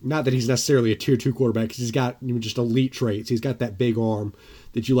 Not that he's necessarily a tier 2 quarterback, because he's got, you know, just elite traits. He's got that big arm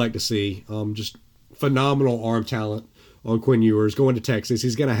that you like to see. Just phenomenal arm talent on Quinn Ewers. Going to Texas,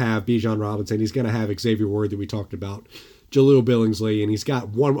 he's going to have Bijan Robinson. He's going to have Xavier Worthy, we talked about, Jaleel Billingsley, and he's got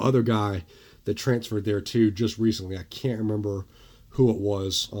one other guy that transferred there too just recently. I can't remember who it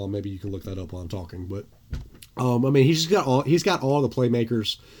was. Maybe you can look that up while I'm talking. But I mean, he's got all the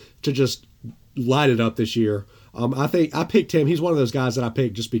playmakers to just light it up this year. I think I picked him. He's one of those guys that I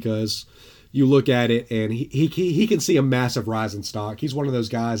picked just because you look at it and he can see a massive rise in stock. He's one of those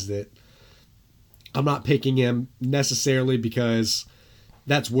guys that I'm not picking him necessarily because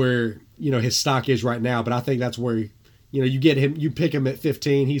that's where, you know, his stock is right now. But I think that's where, you know, you get him, you pick him at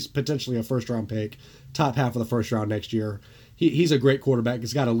 15. He's potentially a first round pick, top half of the first round next year. He's a great quarterback.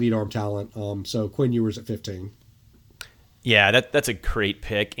 He's got elite arm talent. So Quinn Ewers at 15. Yeah, that's a great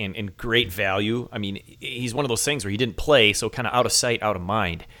pick and great value. I mean, he's one of those things where he didn't play, so kind of out of sight, out of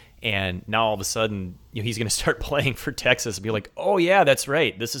mind. And now all of a sudden, he's going to start playing for Texas and be like, oh, yeah, that's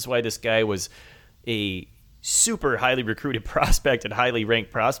right. This is why this guy was a super highly recruited prospect and highly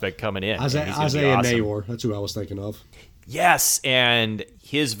ranked prospect coming in. Isaiah awesome. Nayor, that's who I was thinking of. Yes, and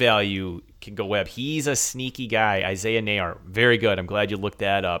his value can go up. He's a sneaky guy, Isaiah Nayor. Very good. I'm glad you looked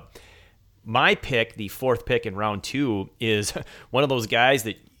that up. My pick, the fourth pick in round 2, is one of those guys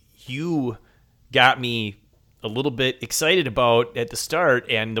that you got me a little bit excited about at the start,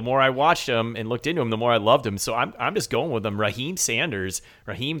 and the more I watched him and looked into him, the more I loved him. So I'm just going with him. Raheem Sanders,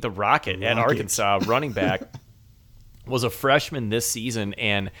 Raheem the Rocket at Arkansas, running back, was a freshman this season,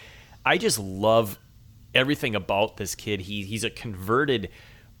 and I just love everything about this kid. He's a converted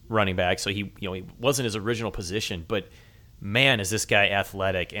running back, so he wasn't his original position, but man, is this guy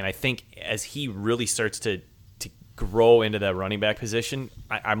athletic. And I think as he really starts to grow into that running back position,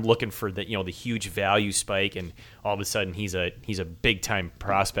 I'm looking for the huge value spike, and all of a sudden he's a big time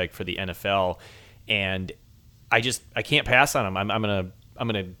prospect for the NFL. And I can't pass on him. I'm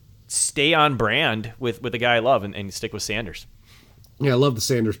gonna stay on brand with the guy I love and stick with Sanders. Yeah, I love the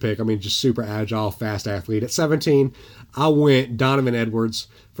Sanders pick. I mean, just super agile, fast athlete. At 17, I went Donovan Edwards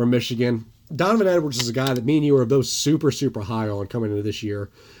from Michigan. Donovan Edwards is a guy that me and you were both super, super high on coming into this year.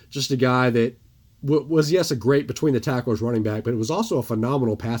 Just a guy that was, yes, a great between the tackles running back, but it was also a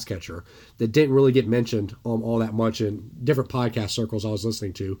phenomenal pass catcher that didn't really get mentioned all that much in different podcast circles I was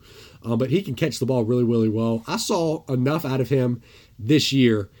listening to. But he can catch the ball really, really well. I saw enough out of him this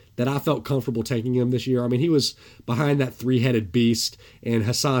year that I felt comfortable taking him this year. I mean, he was behind that three-headed beast and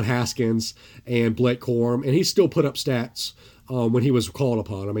Hassan Haskins and Blake Corum, and he still put up stats when he was called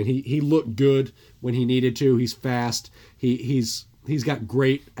upon. I mean, he looked good when he needed to. He's fast. He's got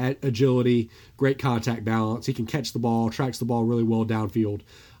great agility, great contact balance. He can catch the ball, tracks the ball really well downfield.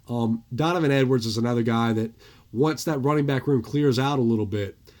 Donovan Edwards is another guy that once that running back room clears out a little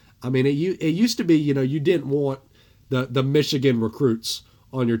bit, I mean, it used to be, you didn't want the Michigan recruits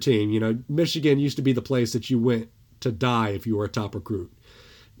on your team. Michigan used to be the place that you went to die if you were a top recruit.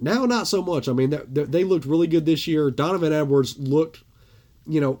 Now, not so much. I mean, they looked really good this year. Donovan Edwards looked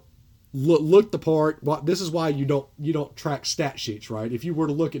the part. This is why you don't track stat sheets, right? If you were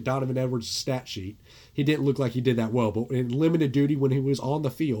to look at Donovan Edwards' stat sheet, he didn't look like he did that well. But in limited duty, when he was on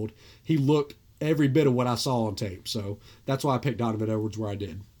the field, he looked every bit of what I saw on tape. So that's why I picked Donovan Edwards where I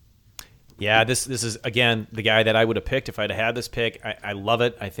did. Yeah, this is, again, the guy that I would have picked if I'd had this pick. I love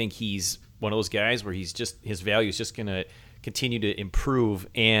it. I think he's one of those guys where his value is just going to continue to improve.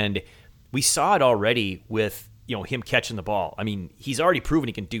 And we saw it already with him catching the ball. I mean, he's already proven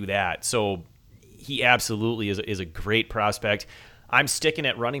he can do that. So he absolutely is a great prospect. I'm sticking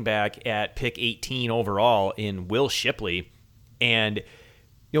at running back at pick 18 overall in Will Shipley. And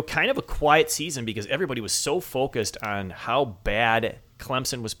kind of a quiet season because everybody was so focused on how bad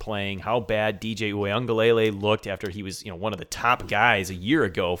Clemson was playing, how bad DJ Uiagalelei looked after he was, one of the top guys a year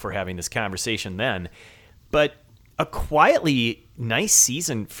ago for having this conversation then. But a quietly nice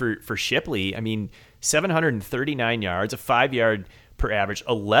season for Shipley. I mean, 739 yards, a 5-yard per average,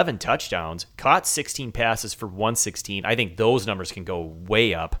 11 touchdowns, caught 16 passes for 116. I think those numbers can go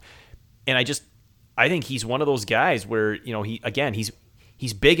way up. And I think he's one of those guys where,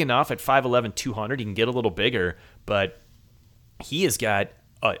 he's big enough at 5'11", 200. He can get a little bigger, but he has got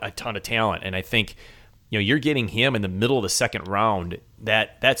a ton of talent. And I think, you're getting him in the middle of the second round.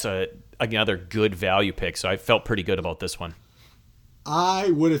 That's another good value pick. So I felt pretty good about this one. I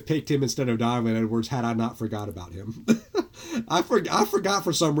would have picked him instead of Donovan Edwards had I not forgot about him. I forgot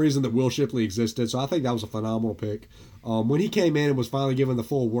for some reason that Will Shipley existed, so I think that was a phenomenal pick. When he came in and was finally given the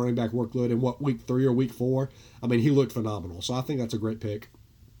full running back workload in week 3 or week 4, I mean, he looked phenomenal. So I think that's a great pick.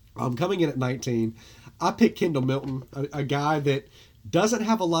 Coming in at 19, I picked Kendall Milton, a guy that doesn't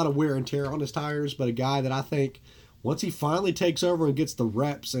have a lot of wear and tear on his tires, but a guy that I think once he finally takes over and gets the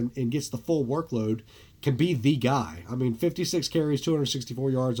reps and gets the full workload, can be the guy. I mean, 56 carries, 264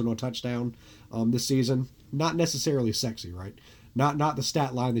 yards, and a touchdown this season. Not necessarily sexy, right? Not the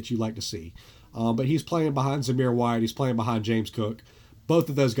stat line that you like to see. But he's playing behind Zamir White. He's playing behind James Cook. Both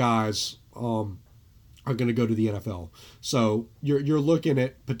of those guys are going to go to the NFL. So you're looking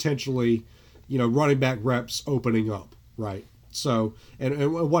at potentially, running back reps opening up, right? So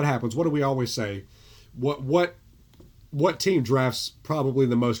and what happens? What do we always say? What team drafts probably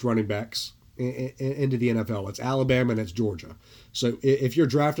the most running backs into the NFL? It's Alabama and it's Georgia. So if you're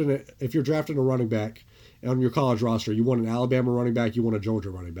drafting a running back on your college roster, you want an Alabama running back, you want a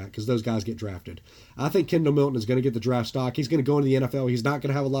Georgia running back, because those guys get drafted. I think Kendall Milton is going to get the draft stock. He's going to go into the NFL. He's not going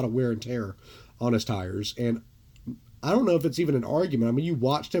to have a lot of wear and tear on his tires. And I don't know if it's even an argument. I mean, you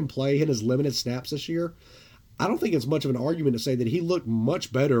watched him play in his limited snaps this year. I don't think it's much of an argument to say that he looked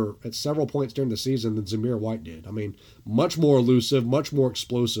much better at several points during the season than Zamir White did. I mean, much more elusive, much more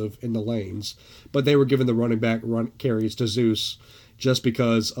explosive in the lanes, but they were giving the running back run carries to Zeus just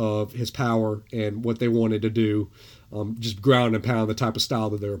because of his power and what they wanted to do, just ground and pound the type of style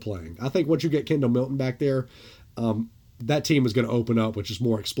that they were playing. I think once you get Kendall Milton back there, that team is going to open up with just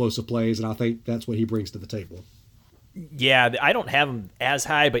more explosive plays, and I think that's what he brings to the table. Yeah, I don't have him as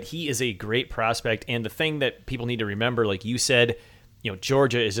high, but he is a great prospect. And the thing that people need to remember, like you said,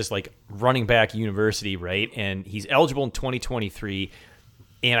 Georgia is just like running back university, right? And he's eligible in 2023.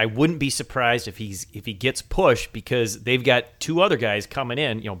 And I wouldn't be surprised if he gets pushed because they've got two other guys coming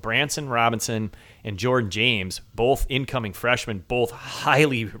in, Branson Robinson and Jordan James, both incoming freshmen, both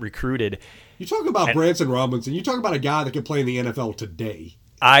highly recruited. You talk about Branson Robinson, you talk about a guy that can play in the NFL today.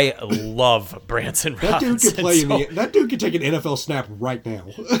 I love Branson Robinson. That dude can take an NFL snap right now.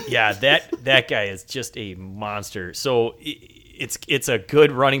 Yeah, that guy is just a monster. So it's a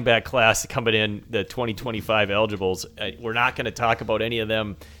good running back class coming in, the 2025 eligibles. We're not going to talk about any of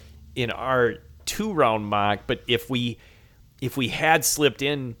them in our 2-round mock, but if we had slipped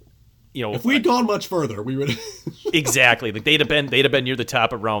in, if we'd gone much further, we would exactly. Like they'd have been near the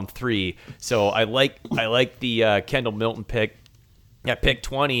top of round 3. So I like the Kendall Milton pick. At pick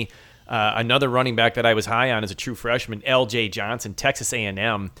 20, another running back that I was high on as a true freshman, L.J. Johnson, Texas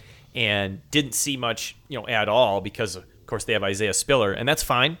A&M, and didn't see much, at all because, of course, they have Isaiah Spiller, and that's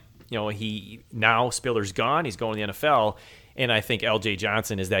fine. Spiller's gone. He's going to the NFL, and I think L.J.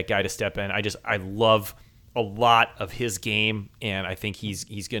 Johnson is that guy to step in. I love a lot of his game, and I think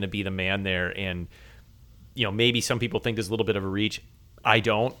he's going to be the man there. And, maybe some people think there's a little bit of a reach. I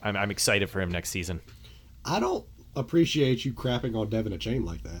don't. I'm excited for him next season. I don't appreciate you crapping on Devin Achane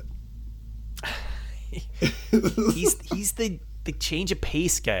like that. he's the change of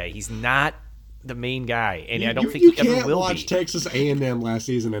pace guy. He's not the main guy, and I don't think he ever will be. You can't watch Texas A&M last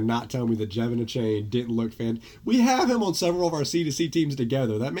season and not tell me that Devin Achane didn't look fan. We have him on several of our C2C teams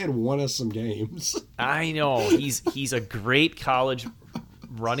together. That man won us some games. I know. He's a great college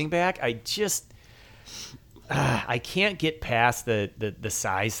running back. I just I can't get past the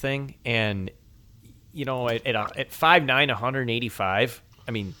size thing, and at 5'9", 185,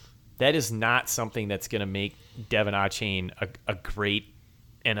 I mean, that is not something that's going to make Devin Achane a great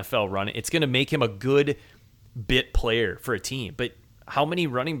NFL runner. It's going to make him a good bit player for a team. But how many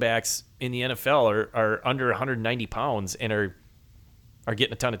running backs in the NFL are under 190 pounds and are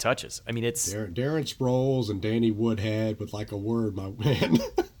getting a ton of touches? I mean, it's Darren Sproles and Danny Woodhead with like a word, my man.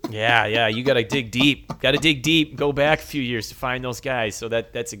 Yeah, you got to dig deep. Go back a few years to find those guys. So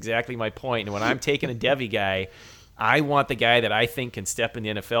that's exactly my point. And when I'm taking a Devy guy, I want the guy that I think can step in the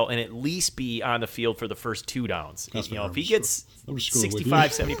NFL and at least be on the field for the first 2 downs. If he gets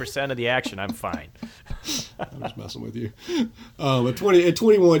 65, 70% of the action, I'm fine. I'm just messing with you. At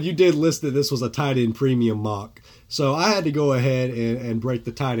 21, you did list that this was a tight end premium mock. So I had to go ahead and break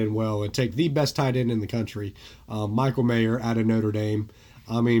the tight end well and take the best tight end in the country, Michael Mayer out of Notre Dame.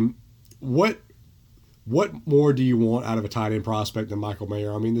 I mean, what more do you want out of a tight end prospect than Michael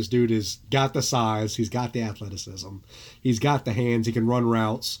Mayer? I mean, this dude has got the size, he's got the athleticism, he's got the hands, he can run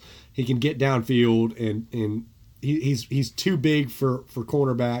routes, he can get downfield, and he's too big for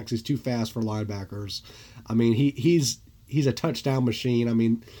cornerbacks, he's too fast for linebackers. I mean, he's a touchdown machine. I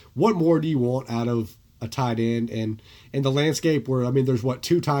mean, what more do you want out of a tight end? And in the landscape where, I mean, there's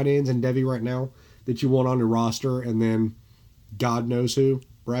 2 tight ends in Devy right now that you want on your roster, and then God knows who,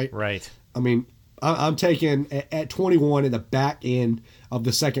 right? Right. I mean, I'm taking at 21 in the back end of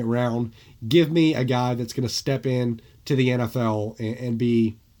the second round. Give me a guy that's going to step in to the NFL and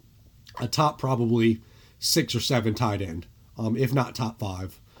be a top probably 6 or 7 tight end, if not top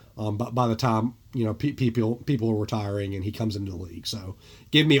 5. But by the time people are retiring and he comes into the league, so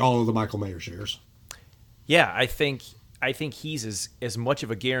give me all of the Michael Mayer shares. Yeah, I think he's as much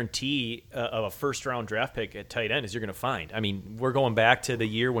of a guarantee of a first-round draft pick at tight end as you're going to find. I mean, we're going back to the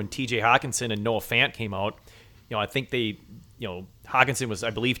year when T.J. Hockenson and Noah Fant came out. I think Hockenson was,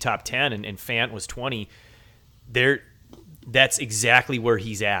 I believe, top 10, and Fant was 20. That's exactly where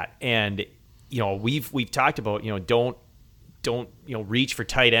he's at. And we've talked about don't reach for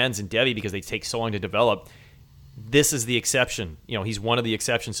tight ends in Devy because they take so long to develop. This is the exception. He's one of the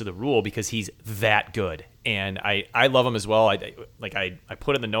exceptions to the rule because he's that good. And I love him as well. I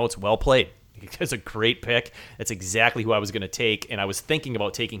put in the notes, well played. It's a great pick. That's exactly who I was going to take, and I was thinking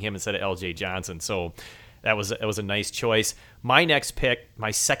about taking him instead of L.J. Johnson. So that was a nice choice. My next pick,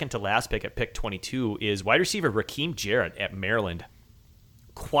 my second to last pick at pick 22, is wide receiver Raheem Jarrett at Maryland.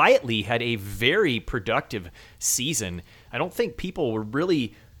 quietly had a very productive season. I don't think people were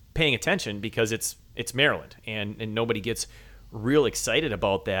really paying attention because it's Maryland, and nobody gets real excited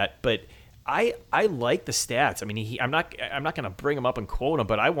about that. But I like the stats. I mean, I'm not going to bring him up and quote him,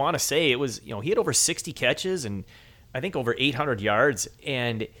 but I want to say it was, he had over 60 catches and I think over 800 yards,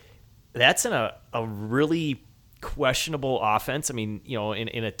 and that's in a really questionable offense. I mean,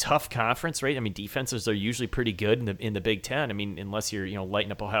 in a tough conference, right? I mean, defenses are usually pretty good in the Big Ten. I mean, unless you're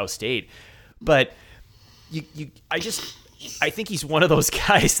lighting up Ohio State, but I think he's one of those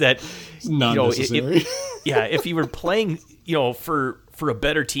guys that not necessary. If he were playing, for a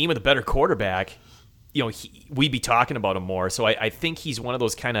better team with a better quarterback, we'd be talking about him more. So I think he's one of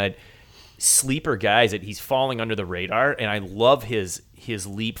those kind of sleeper guys that he's falling under the radar, and I love his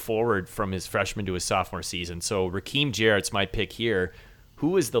leap forward from his freshman to his sophomore season. So Raheem Jarrett's my pick here.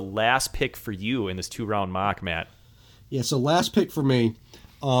 Who is the last pick for you in this 2-round mock, Matt? Yeah, so last pick for me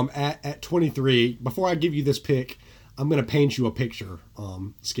at 23. Before I give you this pick, I'm going to paint you a picture,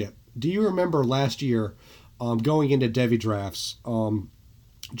 Skip. Do you remember last year going into Devy drafts,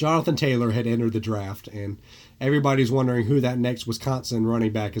 Jonathan Taylor had entered the draft, and everybody's wondering who that next Wisconsin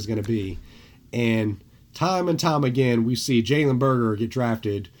running back is going to be. And time again, we see Jalen Berger get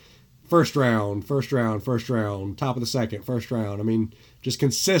drafted first round, top of the second, first round. I mean, just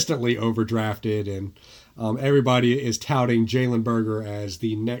consistently overdrafted, and everybody is touting Jalen Berger as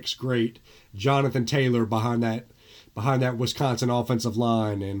the next great Jonathan Taylor behind that Wisconsin offensive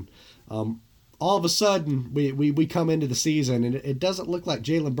line. And all of a sudden, we come into the season, and it doesn't look like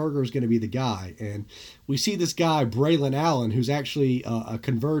Jalen Berger is going to be the guy. And we see this guy, Braylon Allen, who's actually a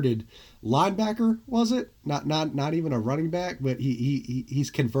converted linebacker, was it? Not even a running back, but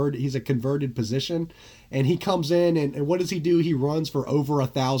he's converted. He's a converted position, and he comes in, and what does he do? He runs for over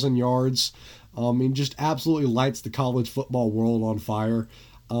 1,000 yards. And just absolutely lights the college football world on fire.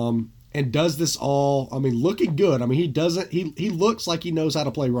 And does this all, looking good. He looks like he knows how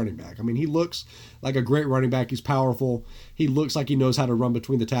to play running back. He looks like a great running back. He's powerful. He looks like he knows how to run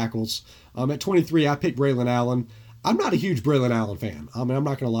between the tackles. At 23, I picked Braylon Allen. I'm not a huge Braylon Allen fan. I'm not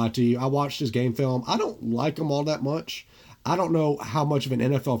going to lie to you. I watched his game film. I don't like him all that much. I don't know how much of an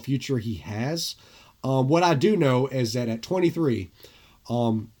NFL future he has. What I do know is that at 23,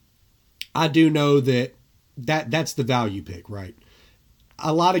 I do know that's the value pick, right?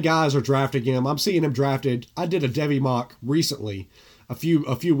 A lot of guys are drafting him. I'm seeing him drafted. I did a Devy mock recently, a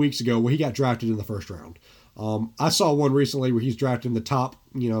few weeks ago, where he got drafted in the first round. I saw one recently where he's drafted in the top,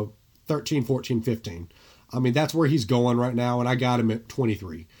 13, 14, 15. That's where he's going right now, and I got him at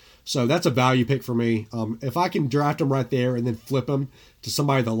 23. So that's a value pick for me. If I can draft him right there and then flip him to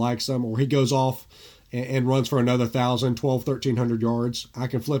somebody that likes him, or he goes off and runs for another 1,000, 1,200 yards, I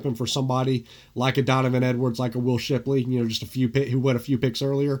can flip him for somebody like a Donovan Edwards, like a Will Shipley, just who went a few picks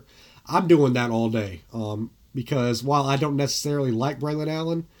earlier. I'm doing that all day because while I don't necessarily like Braylon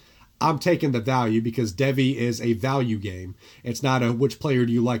Allen, I'm taking the value because Devy is a value game. It's not a which player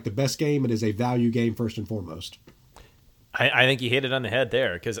do you like the best game. It is a value game first and foremost. I think you hit it on the head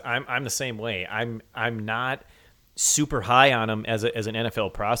there because I'm the same way. I'm not super high on him as an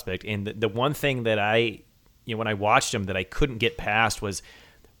NFL prospect, and the one thing that when I watched him that I couldn't get past was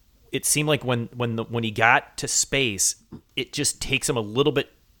it seemed like when he got to space, it just takes him a little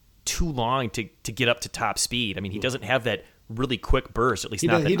bit too long to get up to top speed. He doesn't have that really quick burst, at least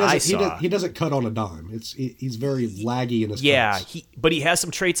I saw. He doesn't cut on a dime. He's very laggy in his cuts. But he has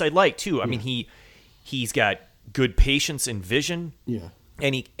some traits I like too. He's got good patience and vision. Yeah,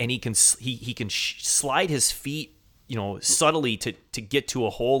 and he can slide his feet, subtly to get to a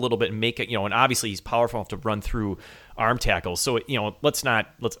hole a little bit and make it, and obviously he's powerful enough to run through arm tackles. So,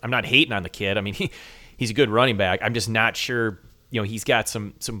 I'm not hating on the kid. He's a good running back. I'm just not sure, he's got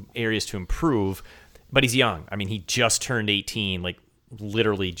some areas to improve, but he's young. He just turned 18, like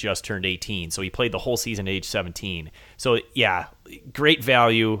literally just turned 18. So he played the whole season at age 17. So yeah, great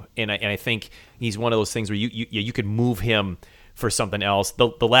value. And I think he's one of those things where you could move him for something else.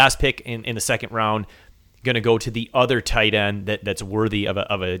 The last pick in the second round, going to go to the other tight end that's worthy of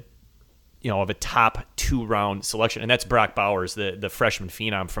a top 2-round selection, and that's Brock Bowers, the freshman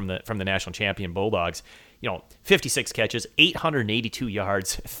phenom from the national champion Bulldogs. 56 catches, 882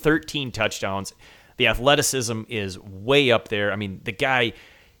 yards, 13 touchdowns. The athleticism is way up there. The guy,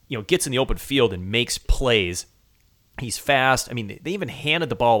 gets in the open field and makes plays. He's fast. They even handed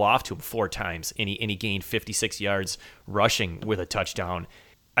the ball off to him 4 times, and he gained 56 yards rushing with a touchdown.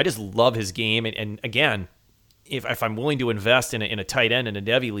 I just love his game, and again, if I'm willing to invest in a tight end in a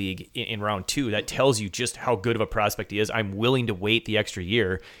Devy league in round 2, that tells you just how good of a prospect he is. I'm willing to wait the extra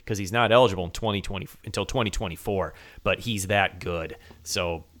year because he's not eligible in 2020 until 2024, but he's that good.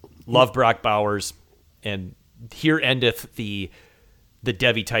 So love Brock Bowers, and here endeth the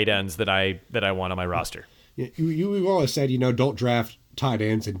Devy tight ends that I want on my roster. You've always said, don't draft tight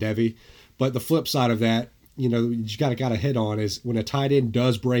ends in Devy, but the flip side of that, you got to hit on is when a tight end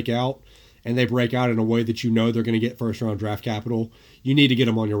does break out, and they break out in a way that they're going to get first-round draft capital, you need to get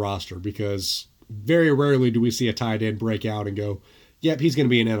them on your roster because very rarely do we see a tight end break out and go, yep, he's going to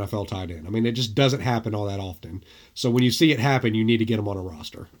be an NFL tight end. I mean, it just doesn't happen all that often. So when you see it happen, you need to get them on a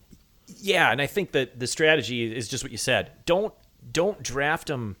roster. Yeah, and I think that the strategy is just what you said. Don't draft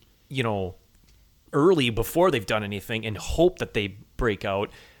them, early before they've done anything and hope that they break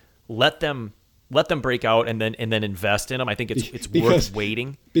out. Let them break out and then invest in them. I think it's worth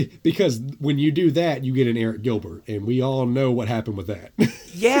waiting. Because when you do that, you get an Eric Gilbert, and we all know what happened with that.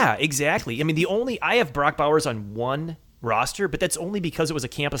 Yeah, exactly. I mean, I have Brock Bowers on one roster, but that's only because it was a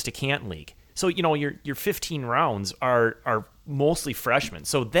campus to Canton league. So your 15 rounds are mostly freshmen.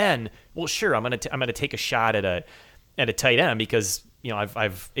 So then, well, sure, I'm gonna take a shot at a tight end because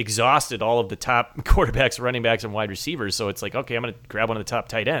I've exhausted all of the top quarterbacks, running backs, and wide receivers. So it's like, okay, I'm gonna grab one of the top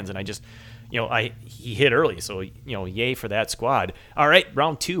tight ends, and I just. He hit early, so, yay for that squad. All right,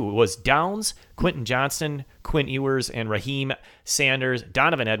 round 2 was Downs, Quentin Johnston, Quinn Ewers, and Raheem Sanders,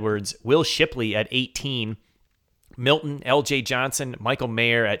 Donovan Edwards, Will Shipley at 18, Milton, L.J. Johnson, Michael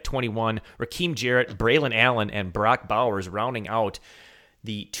Mayer at 21, Rakeem Jarrett, Braylon Allen, and Brock Bowers rounding out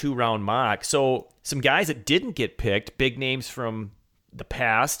the 2-round mock. So some guys that didn't get picked, big names from the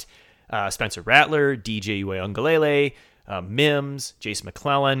past, Spencer Rattler, DJ Uiagalelei, Mims, Jason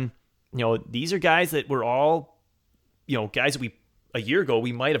McClellan. These are guys that were all, guys that a year ago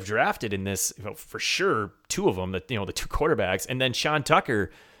we might have drafted in this, for sure, 2 of them, the 2 quarterbacks. And then Sean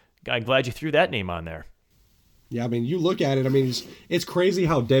Tucker, I'm glad you threw that name on there. Yeah, I mean, you look at it, I mean, it's crazy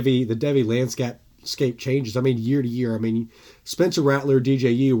how the Devy landscape changes. I mean, year to year. I mean, Spencer Rattler,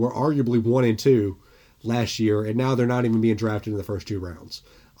 DJU were arguably 1 and 2 last year, and now they're not even being drafted in the first 2 rounds.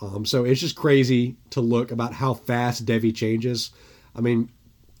 So it's just crazy to look about how fast Devy changes. I mean,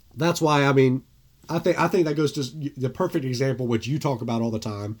 that's why, I think that goes to the perfect example, which you talk about all the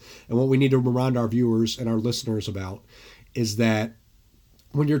time, and what we need to remind our viewers and our listeners is that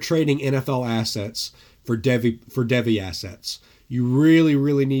when you're trading NFL assets for Devy assets, you really,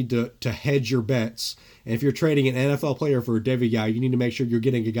 really need to hedge your bets. And if you're trading an NFL player for a Devy guy, you need to make sure you're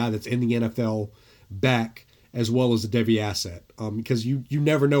getting a guy that's in the NFL back as well as a Devy asset, because you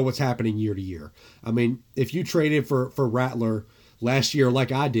never know what's happening year to year. I mean, if you traded for Rattler last year,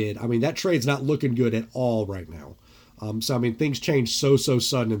 like I did, I mean, that trade's not looking good at all right now. So, I mean, things change so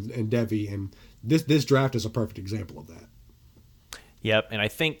sudden in Devy, and this draft is a perfect example of that. Yep, and I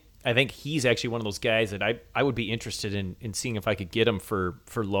think he's actually one of those guys that I would be interested in seeing if I could get him for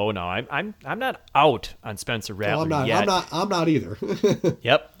low now. I'm not out on Spencer Rattler yet. I'm not either.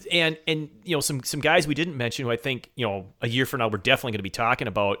 Yep, and some guys we didn't mention who I think a year from now we're definitely going to be talking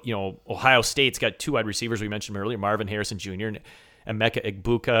about. Ohio State's got 2 wide receivers we mentioned earlier, Marvin Harrison Jr. and Emeka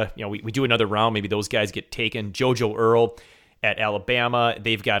Egbuka. We do another round, maybe those guys get taken. JoJo Earl at Alabama.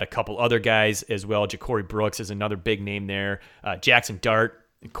 They've got a couple other guys as well. Ja'Cory Brooks is another big name there. Jackson Dart,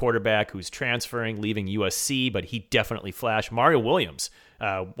 quarterback who's transferring, leaving USC, but he definitely flashed. Mario Williams,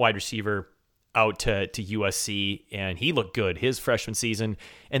 wide receiver, out to USC, and he looked good his freshman season.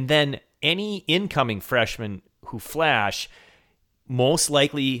 And then any incoming freshmen who flash, most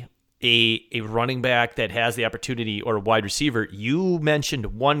likely a running back that has the opportunity, or a wide receiver. You mentioned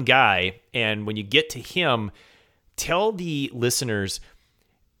one guy, and when you get to him, tell the listeners,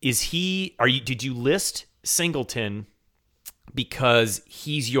 did you list Singleton because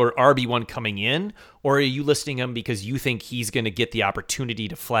he's your RB1 coming in, or are you listing him because you think he's going to get the opportunity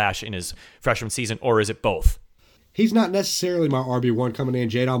to flash in his freshman season, or is it both? He's not necessarily my RB1 coming in.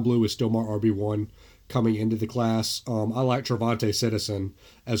 Jadon Blue is still my RB1 coming into the class. I like Trevante Citizen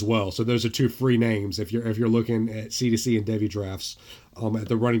as well. So those are 2 free names if you're looking at C2C and Devy drafts at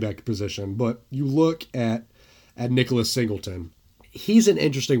the running back position. But you look at Nicholas Singleton. He's an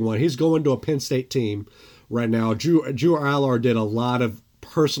interesting one. He's going to a Penn State team right now. Drew Allar did a lot of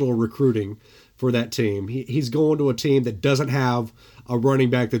personal recruiting for that team. He's going to a team that doesn't have a running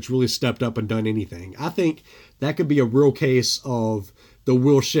back that's really stepped up and done anything. I think that could be a real case of the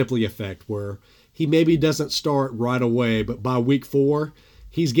Will Shipley effect, where he maybe doesn't start right away, but by week 4,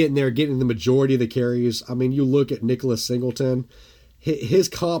 he's getting the majority of the carries. I mean, you look at Nicholas Singleton, his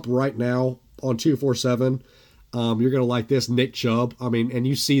comp right now on 247, you're going to like this, Nick Chubb. I mean, and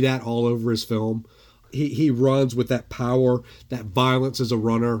you see that all over his film. he runs with that power, that violence as a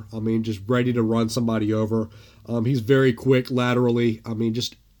runner. I mean, just ready to run somebody over. He's very quick laterally. I mean,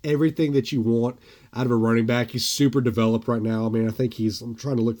 just everything that you want out of a running back. He's super developed right now. I mean, I think I'm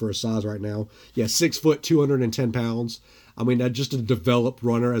trying to look for his size right now. Yeah, 6 foot, 210 pounds. I mean, just a developed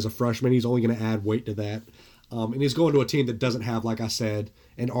runner as a freshman. He's only going to add weight to that. And he's going to a team that doesn't have, like I said,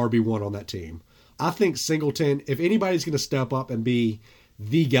 an RB1 on that team. I think Singleton, if anybody's going to step up and be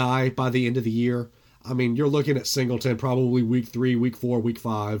the guy by the end of the year, I mean, you're looking at Singleton probably week 3, week 4, week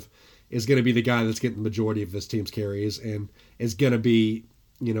 5 is going to be the guy that's getting the majority of this team's carries and is going to be,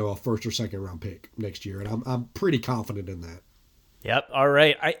 a first or second round pick next year. And I'm pretty confident in that. Yep. All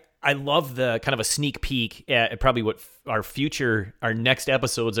right. I love the kind of a sneak peek at probably what our next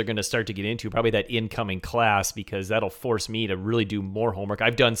episodes are going to start to get into, probably that incoming class, because that'll force me to really do more homework.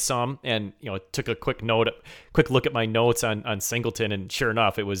 I've done some and, took a quick look at my notes on Singleton, and sure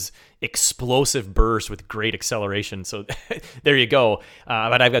enough, it was explosive burst with great acceleration. So there you go.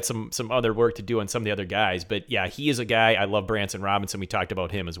 But I've got some other work to do on some of the other guys. But yeah, he is a guy. I love Branson Robinson. We talked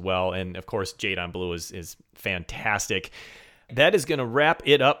about him as well. And of course, Jadon Blue is fantastic. That is going to wrap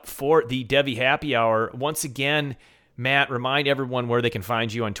it up for the Devy Happy Hour. Once again, Matt, remind everyone where they can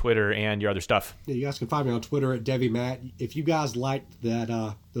find you on Twitter and your other stuff. Yeah, you guys can find me on Twitter at DevyMatt. If you guys liked that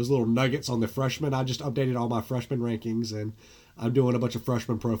those little nuggets on the freshmen, I just updated all my freshman rankings, and I'm doing a bunch of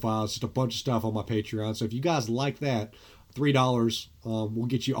freshman profiles, just a bunch of stuff on my Patreon. So if you guys like that, $3 will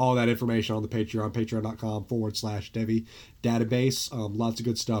get you all that information on the Patreon, patreon.com/Devy database. Lots of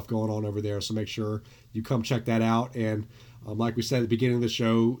good stuff going on over there, so make sure you come check that out. And like we said at the beginning of the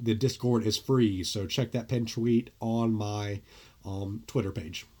show, the Discord is free, so check that pinned tweet on my Twitter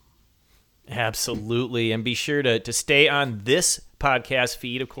page. Absolutely, and be sure to stay on this podcast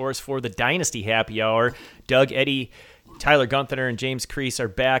feed, of course, for the Dynasty Happy Hour. Doug Eddy, Tyler Gunther, and James Crease are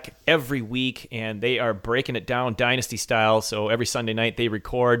back every week, and they are breaking it down Dynasty style, so every Sunday night they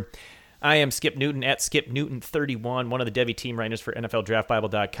record. I am Skip Newton at SkipNewton31, one of the Devy team writers for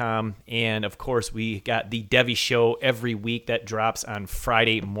NFLDraftBible.com. And, of course, we got the Devy Show every week that drops on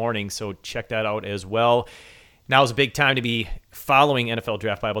Friday morning, so check that out as well. Now is a big time to be following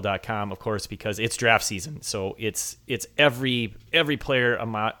NFLDraftBible.com, of course, because it's draft season. So it's every player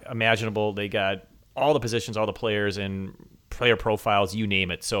imaginable. They got all the positions, all the players, and player profiles, you name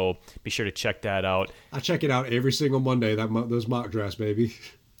it. So be sure to check that out. I check it out every single Monday, those mock drafts, baby.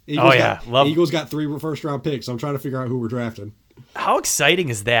 Eagles got 3 first-round picks. So I'm trying to figure out who we're drafting. How exciting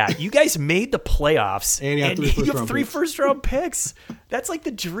is that? You guys made the playoffs, and you have 3 first-round picks. That's like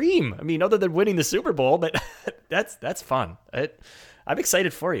the dream. I mean, other than winning the Super Bowl, but that's fun. I'm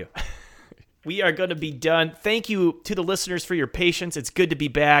excited for you. We are going to be done. Thank you to the listeners for your patience. It's good to be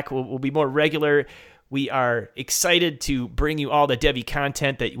back. We'll be more regular. We are excited to bring you all the Devy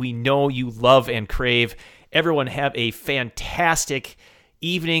content that we know you love and crave. Everyone have a fantastic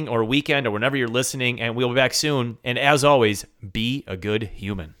evening or weekend or whenever you're listening, and we'll be back soon. And as always, be a good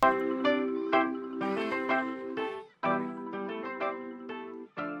human.